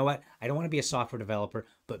like, you know what, I don't want to be a software developer,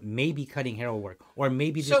 but maybe cutting hair will work, or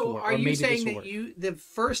maybe this will work, or maybe this will work. So are you saying that the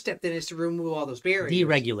first step then is to remove all those barriers,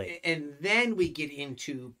 deregulate, and then we get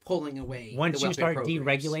into pulling away? Once you start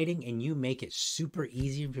deregulating and you make it super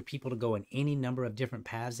easy for people to go in any number of different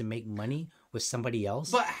paths and make money with somebody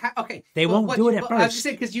else, but they won't do it at first. I was just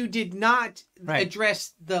saying, because you did not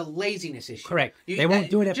address the laziness issue. Correct. They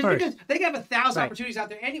won't do it at first. Because they have 1,000 opportunities out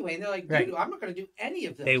there anyway, and they're like, dude, I'm not going to do any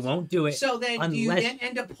of those. They won't do it. So then do you then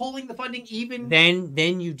end up pulling the funding even?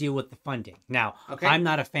 Then you deal with the funding. Now, I'm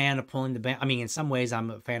not a fan of pulling I mean, in some ways,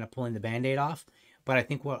 I'm a fan of pulling the Band-Aid off, but I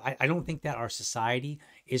think I don't think that our society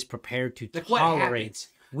is prepared to tolerate.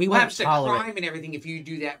 We won't tolerate crime and everything if you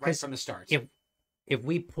do that right from the start. If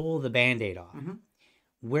we pull the Band-Aid off,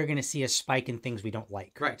 we're going to see a spike in things we don't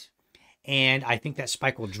like. Right. And I think that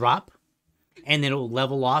spike will drop, and then it'll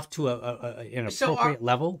level off to an appropriate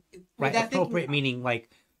level. Right. Appropriate meaning like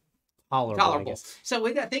tolerable. So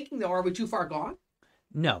with that thinking, though, are we too far gone?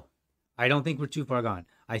 No, I don't think we're too far gone.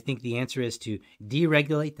 I think the answer is to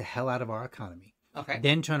deregulate the hell out of our economy. Okay.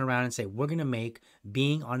 Then turn around and say, we're going to make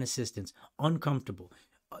being on assistance uncomfortable.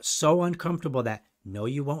 So uncomfortable that, no,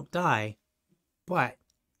 you won't die, but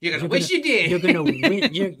you're going to wish you did. You're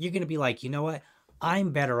going to be like, you know what?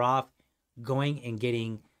 I'm better off going and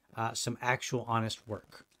getting some actual honest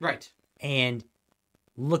work. Right. And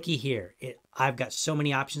looky here, I've got so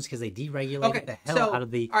many options because they deregulated the hell out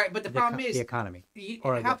of the economy.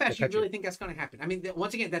 How fast do you really think that's going to happen? I mean,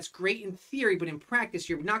 once again, that's great in theory, but in practice,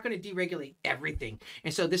 you're not going to deregulate everything.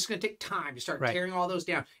 And so this is going to take time to start tearing all those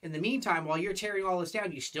down. In the meantime, while you're tearing all this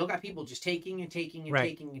down, you still got people just taking and taking and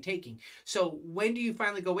taking and taking. So when do you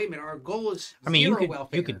finally go, wait a minute, our goal is zero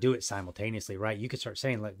welfare. You could do it simultaneously, right? You could start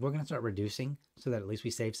saying, like, we're going to start reducing so that at least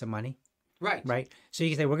we save some money. Right. Right. So you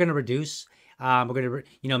can say, we're going to reduce. We're going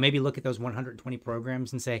to, maybe look at those 120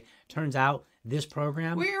 programs and say, turns out this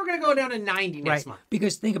program. We're going to go down to 90 next month.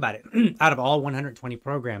 Because think about it. Out of all 120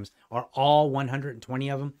 programs, are all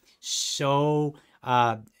 120 of them so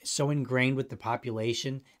ingrained with the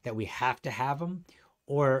population that we have to have them?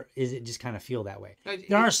 Or is it just kind of feel that way?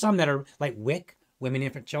 There are some that are like WIC, Women,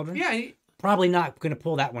 Infant, Children. Yeah. Probably not going to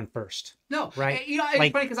pull that one first. No. Right.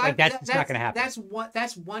 It's funny because that's not going to happen.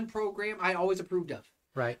 That's one program I always approved of.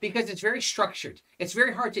 Right. Because it's very structured. It's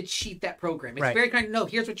very hard to cheat that program. It's very kind of, no,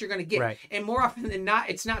 here's what you're going to get. Right. And more often than not,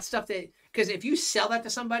 it's not stuff that, because if you sell that to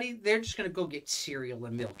somebody, they're just going to go get cereal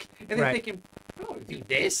and milk. And they're thinking, I don't want to do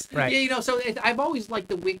this. Right. Yeah, so I've always liked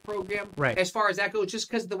the WIC program as far as that goes, just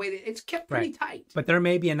because of the way that it's kept pretty tight. But there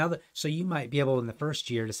may be another, so you might be able in the first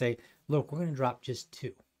year to say, look, we're going to drop just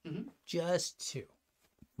 2. Mm-hmm. Just 2.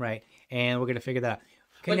 Right. And we're going to figure that out.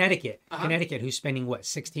 Connecticut, who's spending what,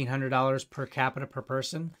 $1,600 per capita per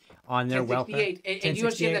person on their welfare. And you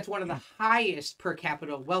understand that's one of the highest per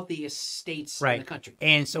capita, wealthiest states in the country.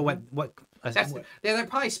 And so what they're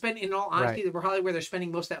probably spending. In all honesty, Right. they're probably where they're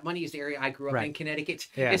spending most of that money is the area I grew up Right. in, Connecticut.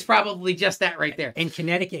 Yeah. It's probably just that right there. And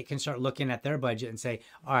Connecticut can start looking at their budget and say,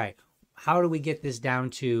 all right, how do we get this down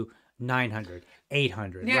to 900,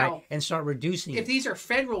 800, Now, right? And start reducing If it. these are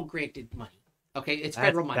federal granted money, okay, it's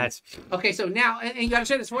federal money. That's Okay, so now, and you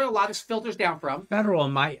understand that's where a lot of this filters down from. federal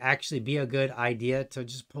might actually be a good idea to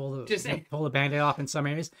just pull the Band-Aid off in some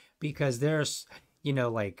areas, because there's,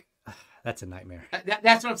 like, that's a nightmare.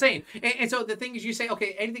 That's what I'm saying. And so the thing is, you say,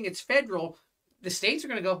 okay, anything that's federal, the states are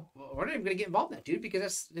going to go, well, we're not even going to get involved in that, dude, because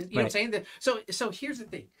that's, you know what I'm saying? So here's the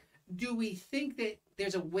thing. Do we think that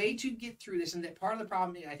there's a way to get through this, and that part of the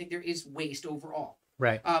problem, I think there is waste overall.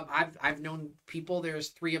 Right. I've known people, there's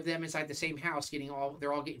 3 of them inside the same house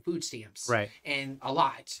they're all getting food stamps. Right. And a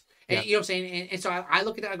lot. And, Yeah. you know what I'm saying? And so I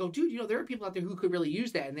look at that, I go, dude, there are people out there who could really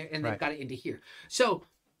use that, and they've got it into here. So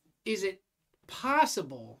is it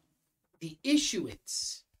possible the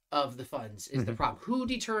issuance of the funds is the problem? Who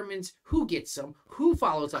determines who gets them? Who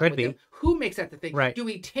follows up with them? Who makes that the thing? Right. Do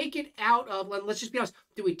we take it out of, let's just be honest,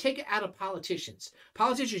 do we take it out of politicians?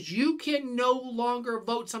 Politicians, you can no longer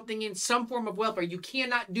vote something in some form of welfare. You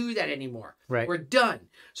cannot do that anymore. Right. We're done.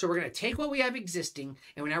 So we're going to take what we have existing,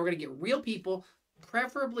 and now we're going to get real people,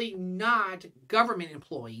 preferably not government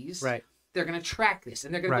employees. Right. They're going to track this,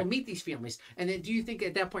 and they're going to go meet these families. And then do you think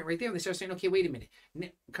at that point right there, they start saying, okay, wait a minute,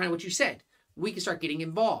 kind of what you said, we can start getting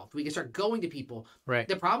involved. We can start going to people. Right.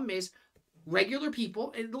 The problem is regular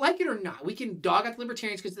people, and like it or not, we can dog out the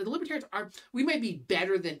libertarians because the libertarians we may be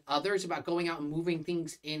better than others about going out and moving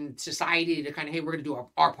things in society to kind of, hey, we're going to do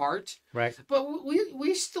our part. Right. But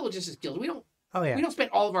we still just as guilty. We don't. Oh yeah. We don't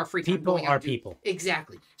spend all of our free time People going out are and people.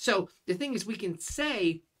 Exactly. So the thing is, we can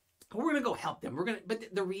say, we're going to go help them.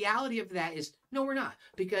 But the reality of that is, no, we're not.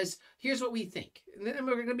 Because here's what we think. And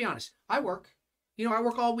we're going to be honest. I work. I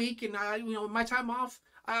work all week, and my time off,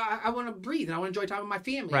 I want to breathe, and I want to enjoy time with my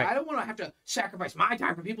family. Right. I don't want to have to sacrifice my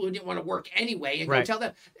time for people who didn't want to work anyway and go tell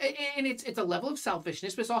them. And it's a level of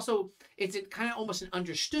selfishness, but it's a kind of almost an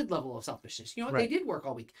understood level of selfishness. They did work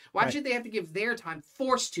all week. Why should they have to give their time,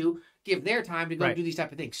 forced to give their time to go do these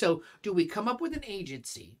type of things? So do we come up with an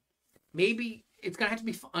agency? Maybe it's going to have to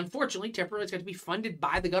be, unfortunately, temporarily, it's going to be funded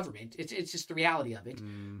by the government. It's just the reality of it.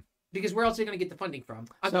 Because where else are they going to get the funding from?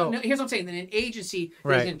 Here's what I'm saying. That an agency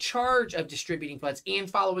that is in charge of distributing funds and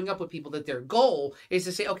following up with people, that their goal is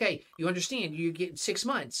to say, okay, you understand, you get 6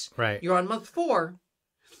 months. Right. You're on month 4,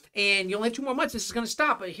 and you only have 2 more months. This is going to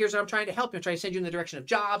stop. But here's how I'm trying to help you. I'm trying to send you in the direction of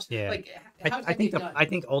jobs. Yeah. Like, how's that get done? I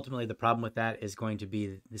think ultimately the problem with that is going to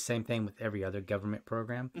be the same thing with every other government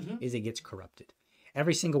program, is it gets corrupted.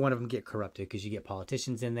 Every single one of them get corrupted because you get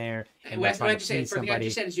politicians in there. And that's what I just said. First thing I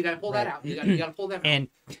just said is you got to pull that out. You got to pull that out. And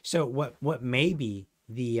so what may be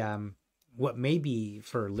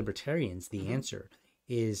for libertarians the answer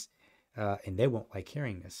is, and they won't like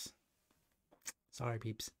hearing this. Sorry,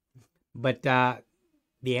 peeps, but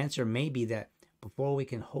the answer may be that before we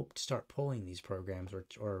can hope to start pulling these programs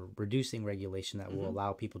or reducing regulation that will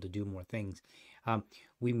allow people to do more things,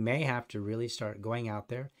 we may have to really start going out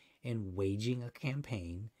there and waging a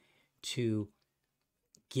campaign to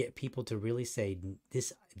get people to really say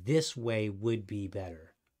this way would be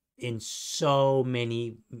better in so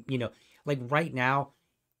many, like right now,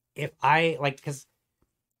 because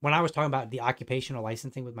when I was talking about the occupational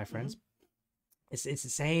licensing with my friends, it's the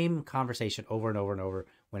same conversation over and over and over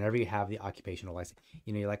whenever you have the occupational license.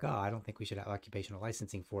 You're like, oh, I don't think we should have occupational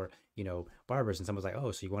licensing for, barbers. And someone's like,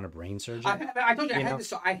 oh, so you want a brain surgeon? I told you, I had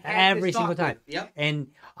this. I had every this single time. Yep. And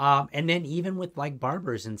then even with like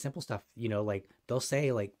barbers and simple stuff, like they'll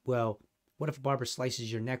say like, well, what if a barber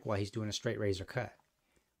slices your neck while he's doing a straight razor cut?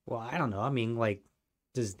 Well, I don't know. I mean, like,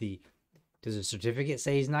 does the certificate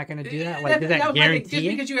say he's not going to do that? Like, does that guarantee just it?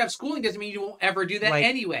 because you have schooling doesn't mean you won't ever do that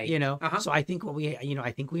anyway. So I think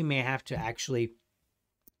I think we may have to actually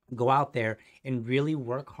go out there and really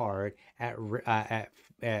work hard at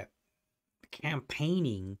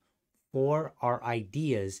campaigning for our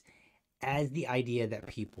ideas as the idea that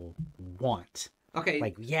people want. Okay.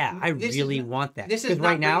 Like, yeah, I really want that. This is not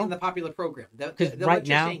right now the popular program. What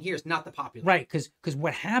you're saying here is not the popular. Right, because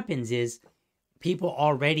what happens is people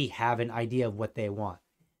already have an idea of what they want.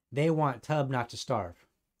 They want Tub not to starve,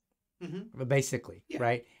 basically,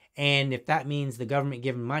 right? And if that means the government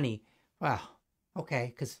giving money, well,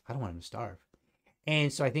 okay, because I don't want him to starve.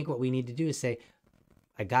 And so I think what we need to do is say,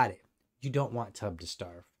 I got it. You don't want Tub to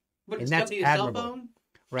starve. But and that's need admirable, a cell phone,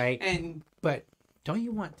 right? But don't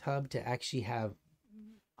you want Tub to actually have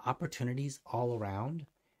opportunities all around,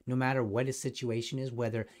 no matter what his situation is,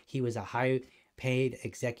 whether he was a high-paid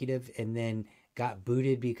executive and then got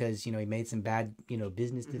booted because he made some bad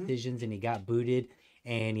business decisions and he got booted,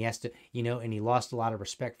 and he has to, and he lost a lot of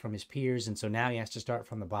respect from his peers, and so now he has to start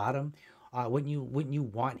from the bottom. Wouldn't you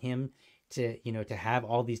want him to, to have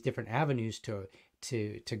all these different avenues to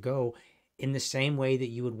go in the same way that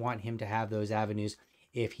you would want him to have those avenues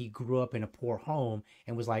if he grew up in a poor home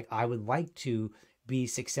and was like, I would like to be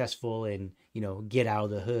successful and, get out of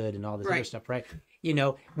the hood and all this other stuff, right?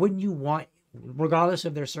 Wouldn't you want, regardless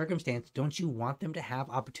of their circumstance, don't you want them to have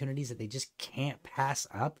opportunities that they just can't pass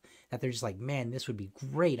up? That they're just like, man, this would be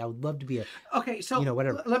great. I would love to be a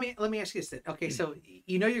whatever. Let me ask you this then. Okay, so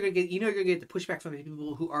you're gonna get the pushback from the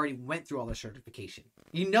people who already went through all the certification.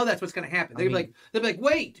 That's what's gonna happen. They'll be like,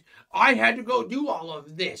 wait, I had to go do all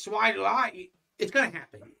of this. Why do I? It's gonna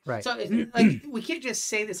happen, right? So it's like we can't just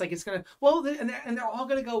say this like it's gonna. Well, and they're all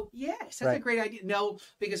gonna go, yes, that's a great idea. No,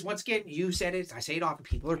 because once again, you said it. I say it often.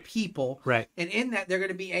 People are people, right? And in that, they're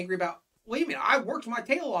gonna be angry about. Wait a minute, I worked my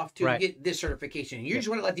tail off to get this certification. You just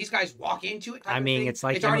want to let these guys walk into it? It's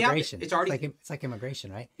like immigration. It's like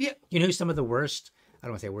immigration, right? Yeah. Who's some of the worst? I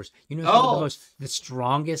don't want to say worst. Some of the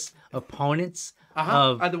strongest opponents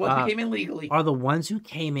are the ones who came in legally. Are the ones who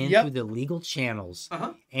came in through the legal channels,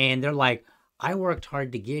 and they're like, I worked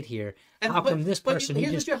hard to get here. How come this person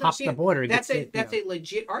who just hopped the border? That's a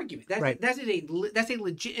legit argument. That's a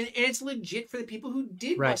legit, and it's legit for the people who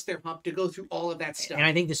did bust their hump to go through all of that stuff. And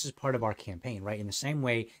I think this is part of our campaign, right? In the same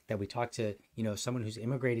way that we talked to someone who's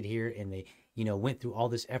immigrated here and they went through all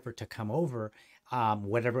this effort to come over,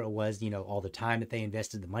 whatever it was, all the time that they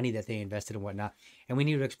invested, the money that they invested and whatnot, and we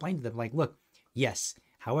need to explain to them like, look, yes.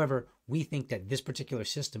 However, we think that this particular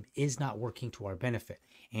system is not working to our benefit.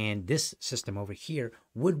 And this system over here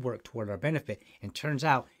would work toward our benefit. And turns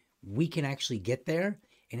out we can actually get there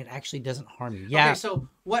and it actually doesn't harm you. Yeah. Okay, so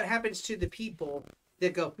what happens to the people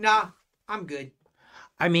that go, nah, I'm good?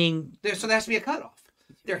 So there has to be a cutoff.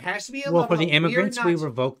 There has to be a well, for the immigrants, we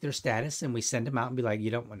revoke their status and we send them out and be like,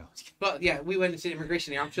 you don't want to. But yeah, we went into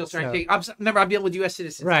immigration here. I'm still trying to take. Remember, I'm dealing with U.S.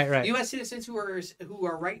 citizens. Right. U.S. citizens who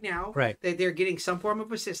are right now. Right. That they're getting some form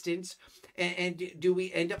of assistance, and do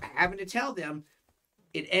we end up having to tell them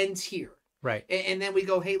it ends here? Right. And then we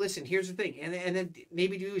go, hey, listen, here's the thing, and then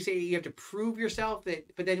maybe do we say you have to prove yourself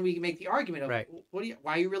that? But then we make the argument of why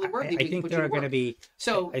are you really worthy? I think there are going to be.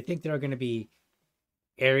 So I think there are going to be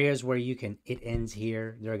areas where it ends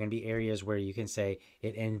here. There are going to be areas where you can say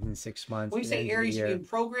it ends in 6 months. When you say areas, you mean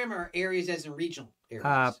program or areas as in regional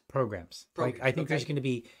areas? Programs. Like I think there's going to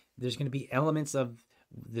be elements of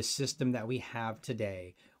the system that we have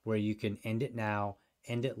today where you can end it now,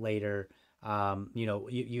 end it later. And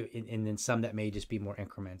then some that may just be more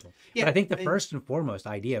incremental. Yeah, but I think the first and foremost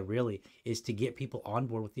idea really is to get people on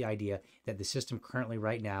board with the idea that the system currently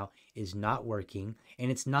right now is not working and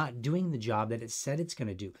it's not doing the job that it said it's going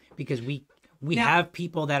to do, because we have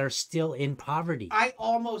people that are still in poverty. I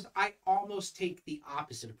almost take the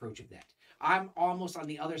opposite approach of that. I'm almost on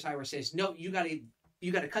the other side where it says, no, you got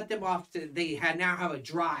to cut them off. They now have a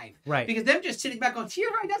drive. Right. Because them just sitting back on, you're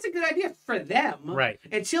right, that's a good idea for them. Right.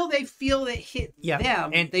 Until they feel it hit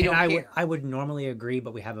them, and they don't care. I would normally agree,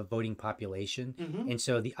 but we have a voting population. Mm-hmm. And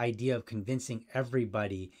so the idea of convincing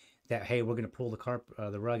everybody that, hey, we're going to pull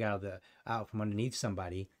the rug out from underneath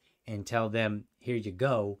somebody and tell them, here you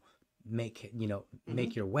go, make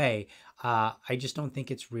your way. I just don't think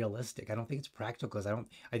it's realistic. I don't think it's practical. I think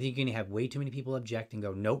you're going to have way too many people object and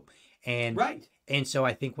go, nope. And so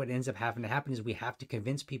I think what ends up having to happen is we have to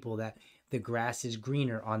convince people that the grass is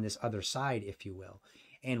greener on this other side, if you will.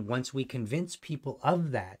 And once we convince people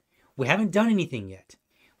of that, we haven't done anything yet.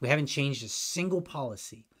 We haven't changed a single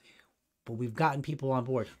policy, but we've gotten people on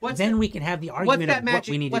board. We can have the argument of what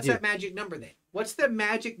we need to do. What's that magic number then? What's the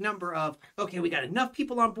magic number of, okay, we got enough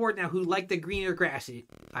people on board now who like the greener grass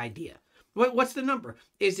idea? What's the number?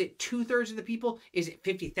 Is it 2/3 of the people? Is it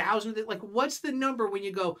 50,000? Like, what's the number when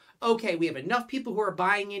you go, okay, we have enough people who are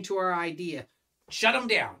buying into our idea, shut them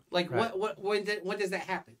down? Like, right. When does that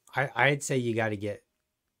happen? I'd say you got to get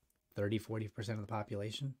 30-40% of the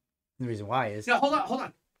population. And the reason why is... No, hold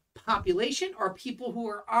on. Population or people who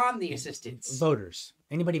are on the assistance? Voters.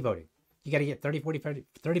 Anybody voting. You got to get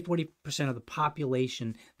 30-40% of the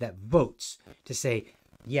population that votes to say,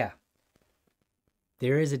 yeah,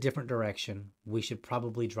 there is a different direction. We should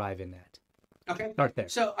probably drive in that. Okay. Start there.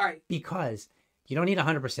 So, all right. Because you don't need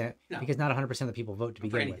 100%, because not 100% of the people vote to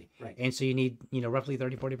begin with. Right. And so you need, roughly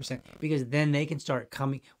 30-40%, because then they can start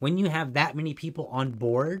coming. When you have that many people on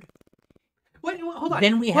board. Hold on.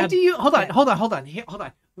 Then we have. Hold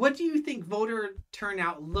on. What do you think voter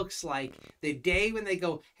turnout looks like the day when they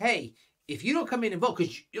go, hey, if you don't come in and vote,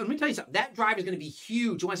 because let me tell you something, that drive is going to be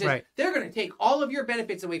huge. When it says they're going to take all of your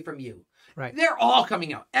benefits away from you. Right. They're all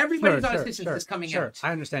coming out. Everybody's on this is coming sure. out.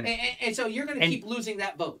 I understand it. And so you're going to keep losing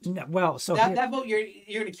that vote. No, well, so that vote you're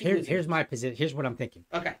going to keep losing. Here's my position. Here's what I'm thinking.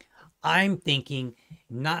 Okay. I'm thinking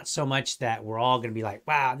not so much that we're all going to be like,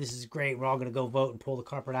 wow, this is great. We're all going to go vote and pull the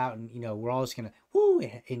carpet out. And, we're all just going to, whoo,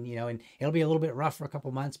 and, and it'll be a little bit rough for a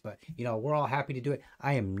couple months, but, we're all happy to do it.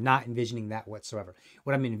 I am not envisioning that whatsoever.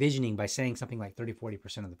 What I'm envisioning by saying something like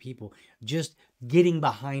 30-40% of the people just getting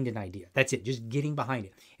behind an idea. That's it. Just getting behind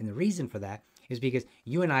it. And the reason for that is because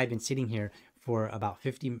you and I have been sitting here for about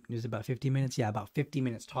 50 minutes. Yeah, about 50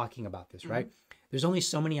 minutes talking about this, right? There's only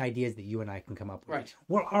so many ideas that you and I can come up with. Right.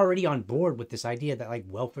 We're already on board with this idea that like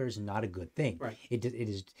welfare is not a good thing. Right. It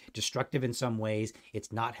is destructive in some ways.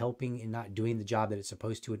 It's not helping and not doing the job that it's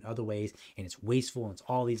supposed to in other ways. And it's wasteful and it's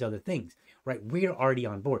all these other things, right? We're already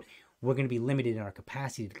on board. We're going to be limited in our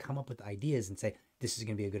capacity to come up with ideas and say, this is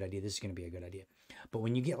going to be a good idea. This is going to be a good idea. But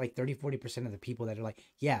when you get like 30-40% of the people that are like,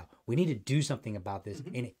 yeah, we need to do something about this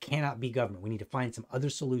and it cannot be government. We need to find some other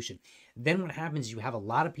solution. Then what happens is you have a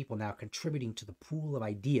lot of people now contributing to the pool of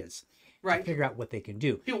ideas to figure out what they can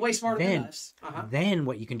do. People way smarter than us. Then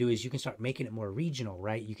what you can do is you can start making it more regional,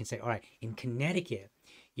 right? You can say, all right, in Connecticut,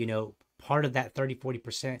 part of that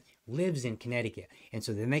 30-40% lives in Connecticut. And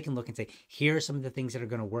so then they can look and say, here are some of the things that are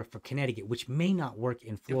going to work for Connecticut, which may not work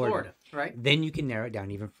in Florida. Right. Then you can narrow it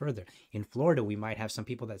down even further. In Florida, we might have some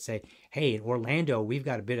people that say, hey, in Orlando, we've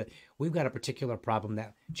got a particular problem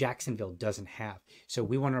that Jacksonville doesn't have. So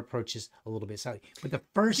we want to approach this a little bit slightly. But the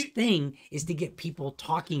first thing is to get people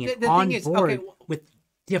talking and on board with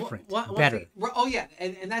different, better. Oh, yeah.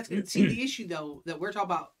 And that's good. See, the issue, though, that we're talking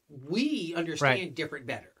about, we understand different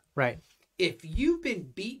better. Right. If you've been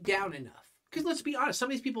beat down enough, because let's be honest, some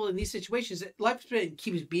of these people in these situations, life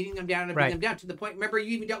keeps beating them down and beating them down to the point. Remember,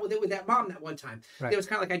 you even dealt with it with that mom that one time. It was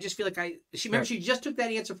kind of like, I just feel like she just took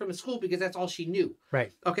that answer from the school because that's all she knew.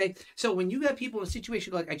 Right. Okay. So when you got people in a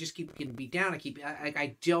situation like, I just keep getting beat down,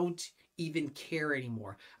 I don't even care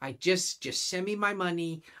anymore. I just send me my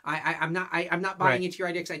money. I'm not buying into your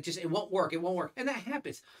idea because it won't work. It won't work. And that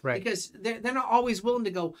happens because they're not always willing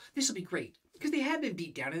to go, this will be great. Because they have been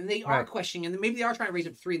beat down and they are questioning and maybe they are trying to raise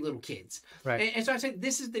up 3 little kids. Right. And so I said,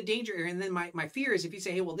 this is the danger area. And then my fear is if you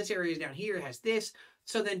say, hey, well, this area is down here, it has this.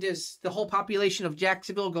 So then does the whole population of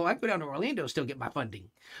Jacksonville go, I go down to Orlando, still get my funding?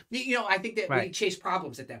 I think that we chase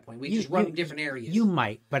problems at that point. We just run in different areas. You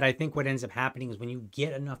might, but I think what ends up happening is when you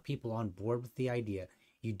get enough people on board with the idea,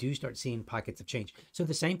 you do start seeing pockets of change. So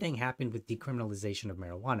the same thing happened with decriminalization of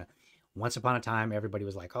marijuana. Once upon a time, everybody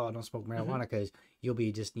was like, oh, don't smoke marijuana because you'll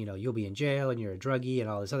be you'll be in jail and you're a druggie and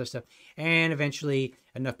all this other stuff. And eventually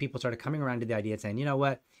enough people started coming around to the idea and saying, you know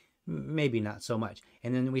what, maybe not so much.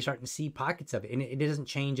 And then we start to see pockets of it. And it doesn't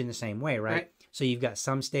change in the same way, right? So you've got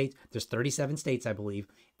some states, there's 37 states, I believe,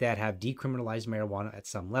 that have decriminalized marijuana at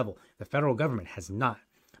some level. The federal government has not.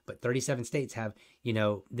 But 37 states have,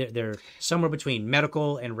 they're somewhere between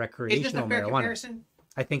medical and recreational marijuana. Is this a fair comparison?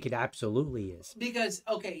 I think it absolutely is. Because,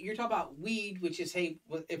 okay, you're talking about weed, which is, hey,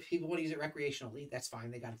 if people want to use it recreationally, that's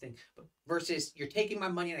fine. They got a thing. But versus you're taking my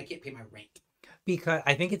money and I can't pay my rent. Because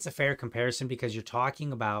I think it's a fair comparison because you're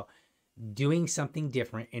talking about doing something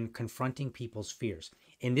different and confronting people's fears.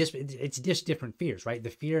 In this, it's just different fears, right? The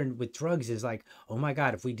fear with drugs is like, oh my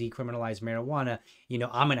God, if we decriminalize marijuana,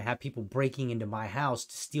 I'm going to have people breaking into my house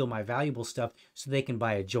to steal my valuable stuff so they can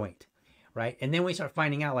buy a joint, right? And then we start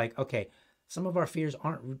finding out like, okay, some of our fears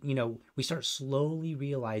aren't, we start slowly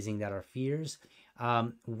realizing that our fears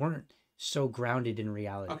weren't so grounded in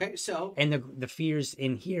reality. Okay, so. And the fears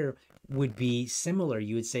in here would be similar.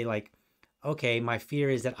 You would say like, okay, my fear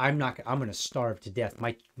is that I'm going to starve to death.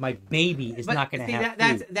 My baby is not going to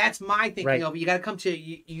have food. That's my thinking of it. You got to come to,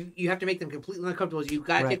 you have to make them completely uncomfortable. You've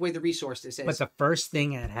got to take away the resources. But the first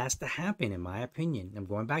thing that has to happen, in my opinion, I'm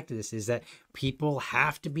going back to this, is that people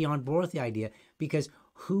have to be on board with the idea because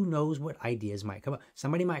who knows what ideas might come up.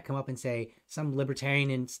 Somebody might come up and say, some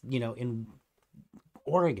libertarian in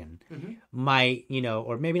Oregon might,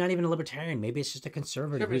 or maybe not even a libertarian, maybe it's just a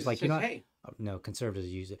conservative who's like, hey. No,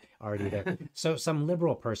 conservatives use it already there. So some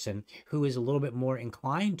liberal person who is a little bit more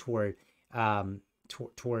inclined toward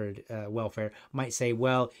welfare might say,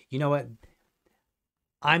 well, you know what?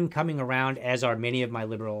 I'm coming around, as are many of my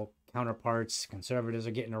liberal counterparts. Conservatives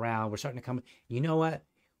are getting around. We're starting to come. You know what?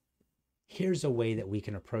 Here's a way that we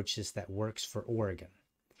can approach this that works for Oregon,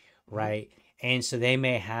 right? And so they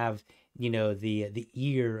may have, the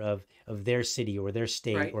ear of their city or their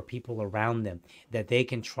state or people around them that they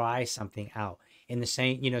can try something out in the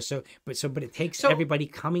same, but it takes everybody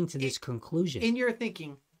coming to this conclusion. In your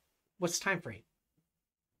thinking, what's the time frame?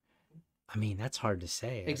 I mean, that's hard to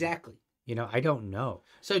say. Exactly. I don't know.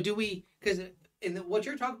 So do we, because and what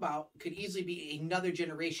you're talking about could easily be another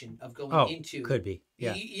generation of going Oh, into. could be.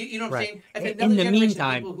 Yeah. You know what I'm Right. saying? That's In another the generation of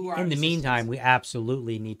meantime, people who are in the meantime, resistance. we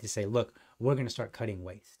absolutely need to say, look, we're going to start cutting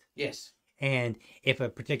waste. Yes. And if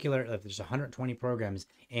there's 120 programs,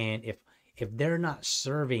 and if they're not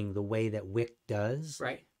serving the way that WIC does,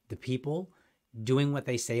 Right. the people doing what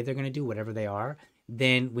they say they're going to do, whatever they are,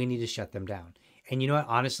 then we need to shut them down. And you know what?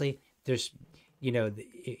 Honestly, there's,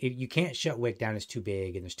 you can't shut WIC down. It's too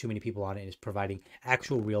big, and there's too many people on it, and it's providing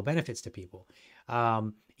actual real benefits to people.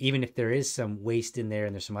 Even if there is some waste in there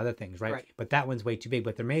and there's some other things, right? But that one's way too big.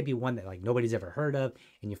 But there may be one that like nobody's ever heard of,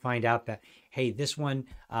 and you find out that, hey, this one,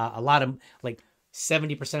 a lot of like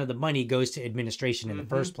 70% of the money goes to administration in the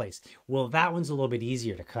first place. Well, that one's a little bit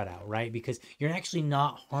easier to cut out, right? Because you're actually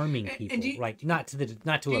not harming people, right? Not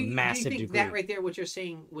to a massive degree. degree. That right there, what you're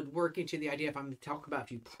saying, would work into the idea if I'm talking about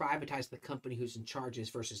if you privatize the company who's in charges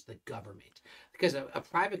versus the government, because a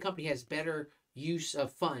private company has better use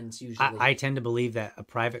of funds usually. I tend to believe that a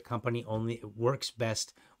private company only works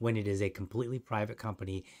best when it is a completely private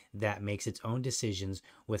company that makes its own decisions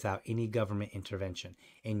without any government intervention.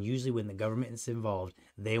 And usually when the government is involved,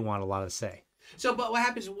 they want a lot of say. So, but what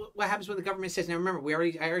happens when the government says, now remember, I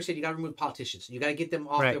already said you got to remove politicians. You got to get them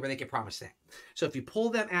off there where they can promise that. So if you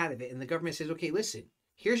pull them out of it and the government says, okay, listen,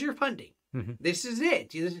 here's your funding. This is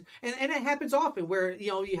it. And it happens often where,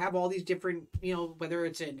 you have all these different, whether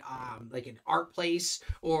it's an like an art place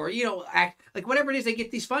or, like whatever it is, they get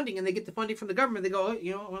these funding and they get the funding from the government. They go,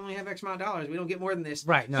 we only have X amount of dollars. We don't get more than this.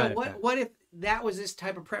 Right. No, so what if that was this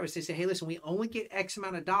type of premise? They say, hey, listen, we only get X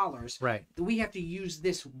amount of dollars. Right. We have to use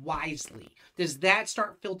this wisely. Does that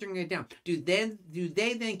start filtering it down? Do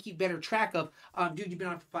they then keep better track of, dude, you've been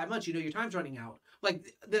on for 5 months. Your time's running out.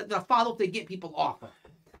 Like the follow-up they get people off of.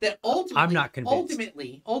 That ultimately, I'm not convinced.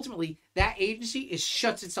 Ultimately, that agency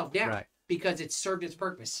shuts itself down because it's served its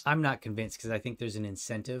purpose. I'm not convinced because I think there's an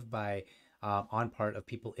incentive on part of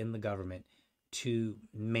people in the government to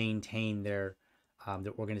maintain their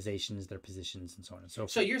organizations, their positions, and so on and so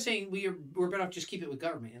forth. So you're saying we're better off just keep it with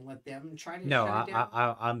government and let them try to shut it down?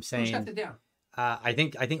 I'm saying who shut it down? I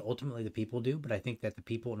think ultimately the people do, but I think that the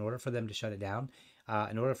people, in order for them to shut it down,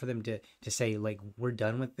 in order for them to say like we're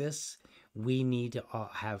done with this, we need to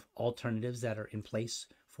have alternatives that are in place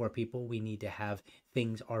for people. We need to have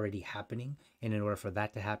things already happening, and in order for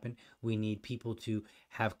that to happen, we need people to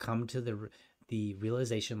have come to the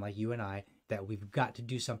realization, like you and I, that we've got to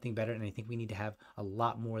do something better. And I think we need to have a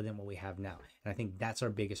lot more than what we have now. And I think that's our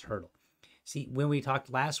biggest hurdle. See, when we talked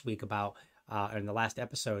last week about in the last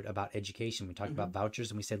episode about education, we talked about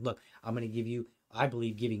vouchers, and we said, look, I'm going to give you, I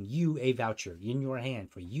believe, giving you a voucher in your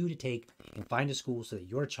hand for you to take and find a school so that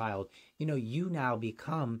your child, you now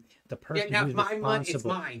become the person who's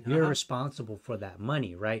responsible. You're responsible for that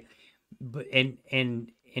money, right? But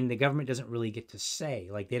and the government doesn't really get to say,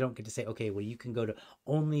 like, they don't get to say, okay, well, you can go to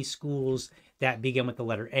only schools that begin with the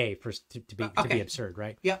letter A to be absurd,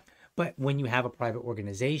 right? Yeah. But when you have a private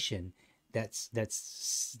organization that's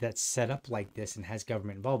set up like this and has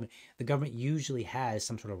government involvement, the government usually has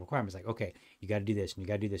some sort of requirements like, okay, you got to do this and you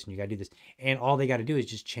got to do this and you got to do this, and all they got to do is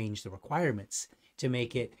just change the requirements to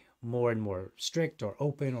make it more and more strict or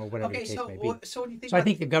open or whatever the case may be. So what do you think? So I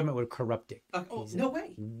think the government would corrupt it. No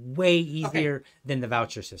way. Way easier than the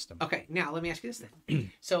voucher system. Okay, now let me ask you this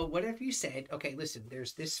then. So what if you said, okay, listen,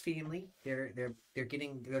 there's this family, they're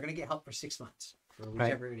going to get help for 6 months for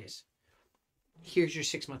whichever it is. Here's your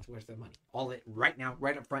 6 months worth of money. All it right now,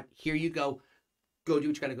 right up front. Here you go. Go do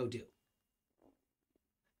what you got to go do.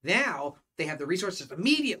 Now they have the resources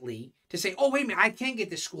immediately to say, oh, wait a minute, I can get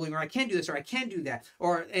this schooling, or I can do this, or I can do that,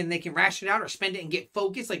 and they can ration it out or spend it and get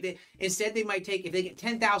focused. Like instead they might take, if they get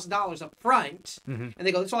 $10,000 up front, and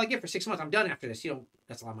they go, that's all I get for 6 months. I'm done after this.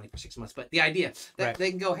 That's a lot of money for 6 months. But the idea that they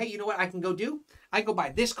can go, hey, you know what I can go do? I can go buy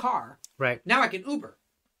this car. Right. Now I can Uber.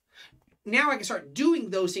 Now I can start doing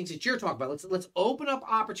those things that you're talking about. Let's open up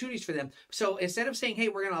opportunities for them. So instead of saying, hey,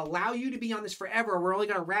 we're going to allow you to be on this forever, or we're only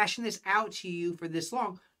going to ration this out to you for this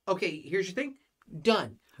long. Okay, here's your thing.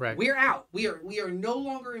 Done. Right. We're out. We are no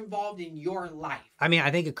longer involved in your life. I mean,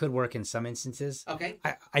 I think it could work in some instances. Okay.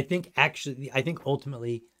 I think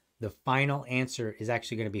ultimately the final answer is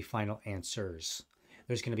actually going to be final answers.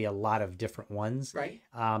 There's going to be a lot of different ones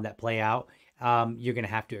that play out. You're going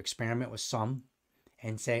to have to experiment with some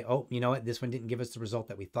and say, oh, you know what? This one didn't give us the result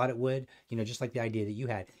that we thought it would. Just like the idea that you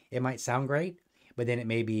had. It might sound great, but then it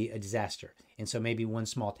may be a disaster. And so maybe one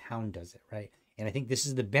small town does it, right? And I think this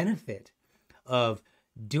is the benefit of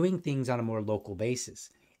doing things on a more local basis,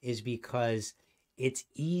 is because it's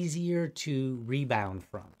easier to rebound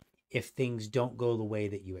from if things don't go the way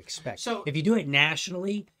that you expect. So if you do it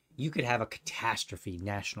nationally, you could have a catastrophe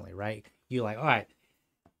nationally, right? you're like, all right,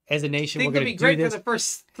 as a nation, Things we're would going be to do great this. for the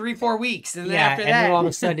first 3-4 weeks, and then Yeah, after and that, then all of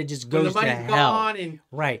a sudden it just when goes the to money's hell. gone, and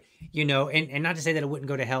Right. You know, and not to say that it wouldn't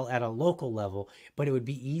go to hell at a local level, but it would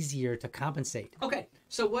be easier to compensate. okay.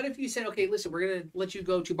 So what if you said, okay, listen, we're gonna let you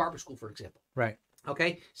go to barber school, for example. Right.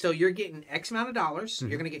 Okay, so you're getting X amount of dollars.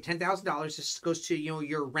 You're gonna get $10,000. This goes to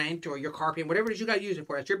your rent or your car payment, whatever it is you got to use it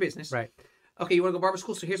for. That's your business. Right. Okay, you want to go barber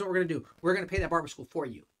school? So here's what we're gonna do. We're gonna pay that barber school for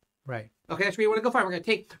you. Right. Okay, that's where you want to go. Fine. We're gonna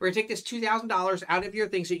take this $2,000 out of your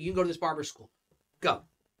thing so you can go to this barber school. Go.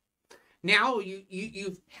 Now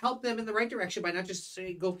you've helped them in the right direction by not just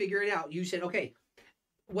saying go figure it out. You said, okay,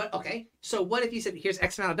 what? Okay, so what if you said here's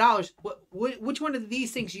X amount of dollars? Which one of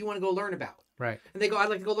these things do you want to go learn about? Right. And they go, I'd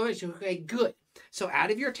like to go learn it. So, okay, good. So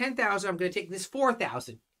out of your 10,000, I'm going to take this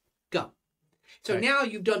 4,000. Go. So Right. now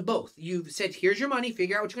you've done both. You've said, here's your money.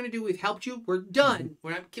 Figure out what you're going to do. We've helped you. We're done.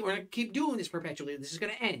 We're not going to keep doing this perpetually. This is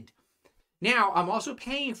going to end. Now I'm also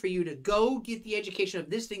paying for you to go get the education of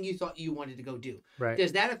this thing you thought you wanted to go do. Right.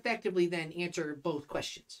 Does that effectively then answer both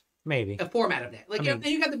questions? Maybe. A format of that. Like, I mean, and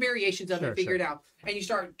you got the variations of sure, it figured out, and you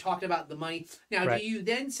start talking about the money. Now, Right. do you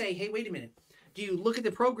then say, hey, wait a minute. Do you look at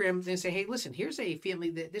the program and say, hey, listen, here's a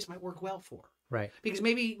family that this might work well for? Right. Because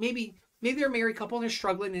maybe they're a married couple and they're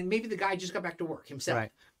struggling, and maybe the guy just got back to work himself.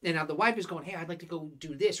 Right. And now the wife is going, hey, I'd like to go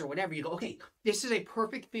do this or whatever. You go, okay, this is a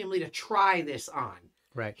perfect family to try this on.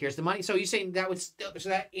 Right. Here's the money. So you're saying that would so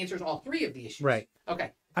that answers all three of the issues. Right.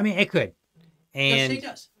 Okay. I mean, it could. And It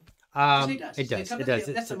does. it It does. does. It does.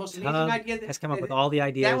 That's the most amazing Tug idea. has come up with all the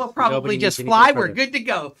ideas. That will probably Nobody just needs fly. anything We're further. good to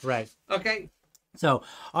go. Right. Okay. So,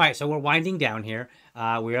 all right. So we're winding down here.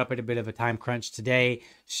 We're up at a bit of a time crunch today.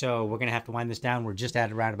 So we're going to have to wind this down. We're just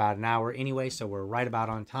at around about an hour anyway. So we're right about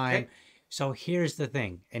on time. Okay. So here's the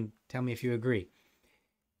thing. And tell me if you agree.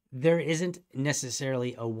 There isn't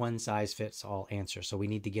necessarily a one-size-fits-all answer. So we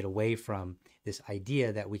need to get away from this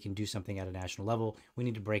idea that we can do something at a national level. We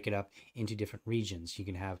need to break it up into different regions. You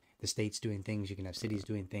can have the states doing things, you can have cities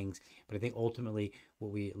doing things. But I think ultimately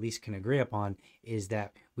what we at least can agree upon is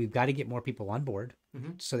that we've got to get more people on board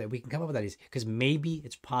so that we can come up with ideas. Because maybe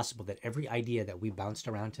it's possible that every idea that we bounced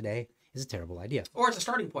around today is a terrible idea. Or it's a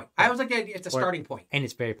starting point. I always like the idea it's a starting point. And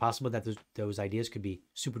it's very possible that those ideas could be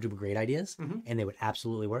super duper great ideas and they would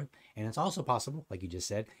absolutely work. And it's also possible, like you just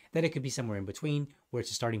said, that it could be somewhere in between where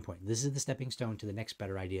it's a starting point. This is the stepping stone to the next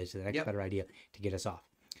better idea, to the next better idea to get us off.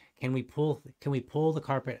 Can we pull the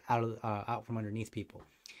carpet out from underneath people?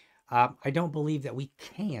 I don't believe that we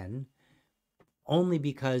can, only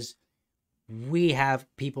because we have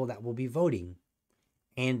people that will be voting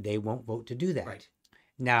and they won't vote to do that. Right.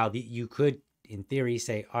 Now, you could, in theory,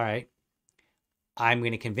 say, all right, I'm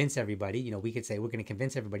going to convince everybody. You know, we could say we're going to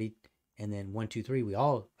convince everybody, and then 1, 2, 3, we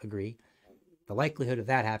all agree. The likelihood of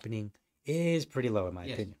that happening is pretty low, in my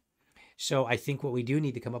opinion. So I think what we do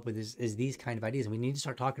need to come up with is these kind of ideas, and we need to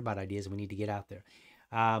start talking about ideas, and we need to get out there.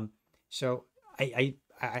 So I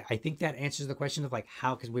think that answers the question of like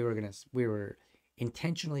how, because we were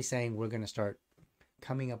intentionally saying we're going to start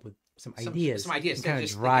coming up with some ideas. Some ideas. Kind of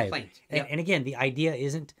just drive. Yep. And again, the idea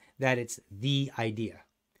isn't that it's the idea.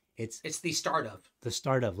 It's the start of. The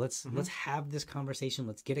start of. Let's have this conversation.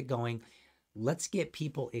 Let's get it going. Let's get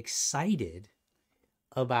people excited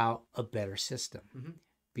about a better system.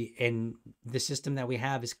 And the system that we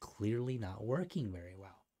have is clearly not working very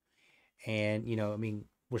well. And, you know, I mean,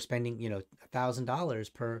 we're spending,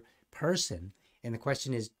 $1,000 per person. And the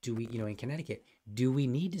question is, do we, in Connecticut, do we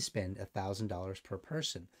need to spend $1,000 per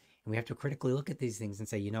person? And we have to critically look at these things and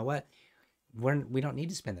say, you know what, we don't need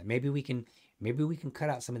to spend that. Maybe we can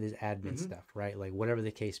cut out some of this admin stuff, right? Like whatever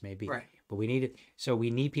the case may be. Right. But we need it. So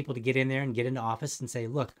we need people to get in there and get into office and say,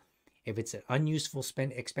 look, if it's an unuseful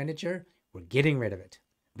expenditure, we're getting rid of it.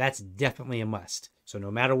 That's definitely a must. So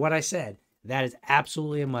no matter what I said, that is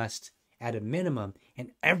absolutely a must at a minimum,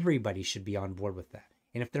 and everybody should be on board with that.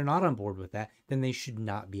 And if they're not on board with that, then they should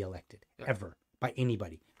not be elected ever by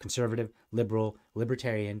anybody. Conservative, liberal,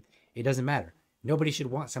 libertarian, it doesn't matter. Nobody should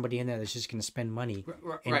want somebody in there that's just going to spend money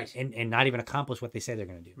and not even accomplish what they say they're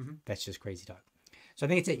going to do. That's just crazy talk. So I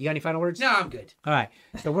think it's it. You got any final words? No, I'm good. All right.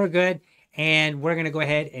 So we're good. And we're going to go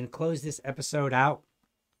ahead and close this episode out.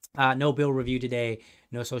 No bill review today.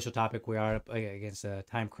 No social topic. We are up against a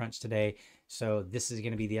time crunch today. So this is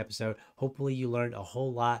going to be the episode. Hopefully you learned a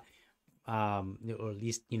whole lot. Or at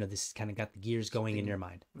least, this kind of got the gears going in your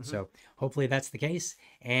mind. So hopefully that's the case.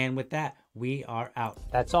 And with that, we are out.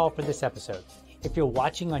 That's all for this episode. If you're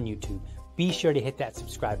watching on YouTube, be sure to hit that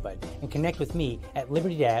subscribe button and connect with me at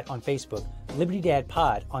Liberty Dad on Facebook, Liberty Dad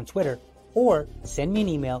Pod on Twitter, or send me an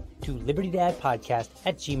email to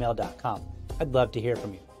libertydadpodcast@gmail.com. I'd love to hear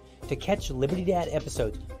from you. To catch Liberty Dad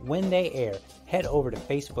episodes when they air, head over to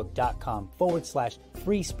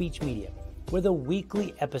facebook.com/free speech media, where the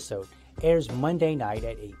weekly episode airs Monday night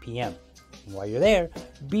at 8 p.m. And while you're there,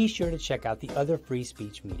 be sure to check out the other free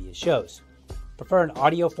speech media shows. Prefer an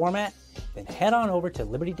audio format? Then head on over to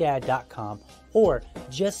libertydad.com or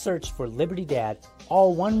just search for Liberty Dad,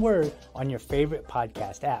 all one word, on your favorite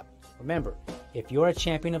podcast app. Remember, if you're a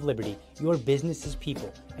champion of liberty, your business is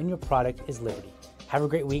people and your product is liberty. Have a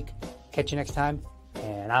great week. Catch you next time,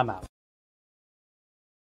 and I'm out.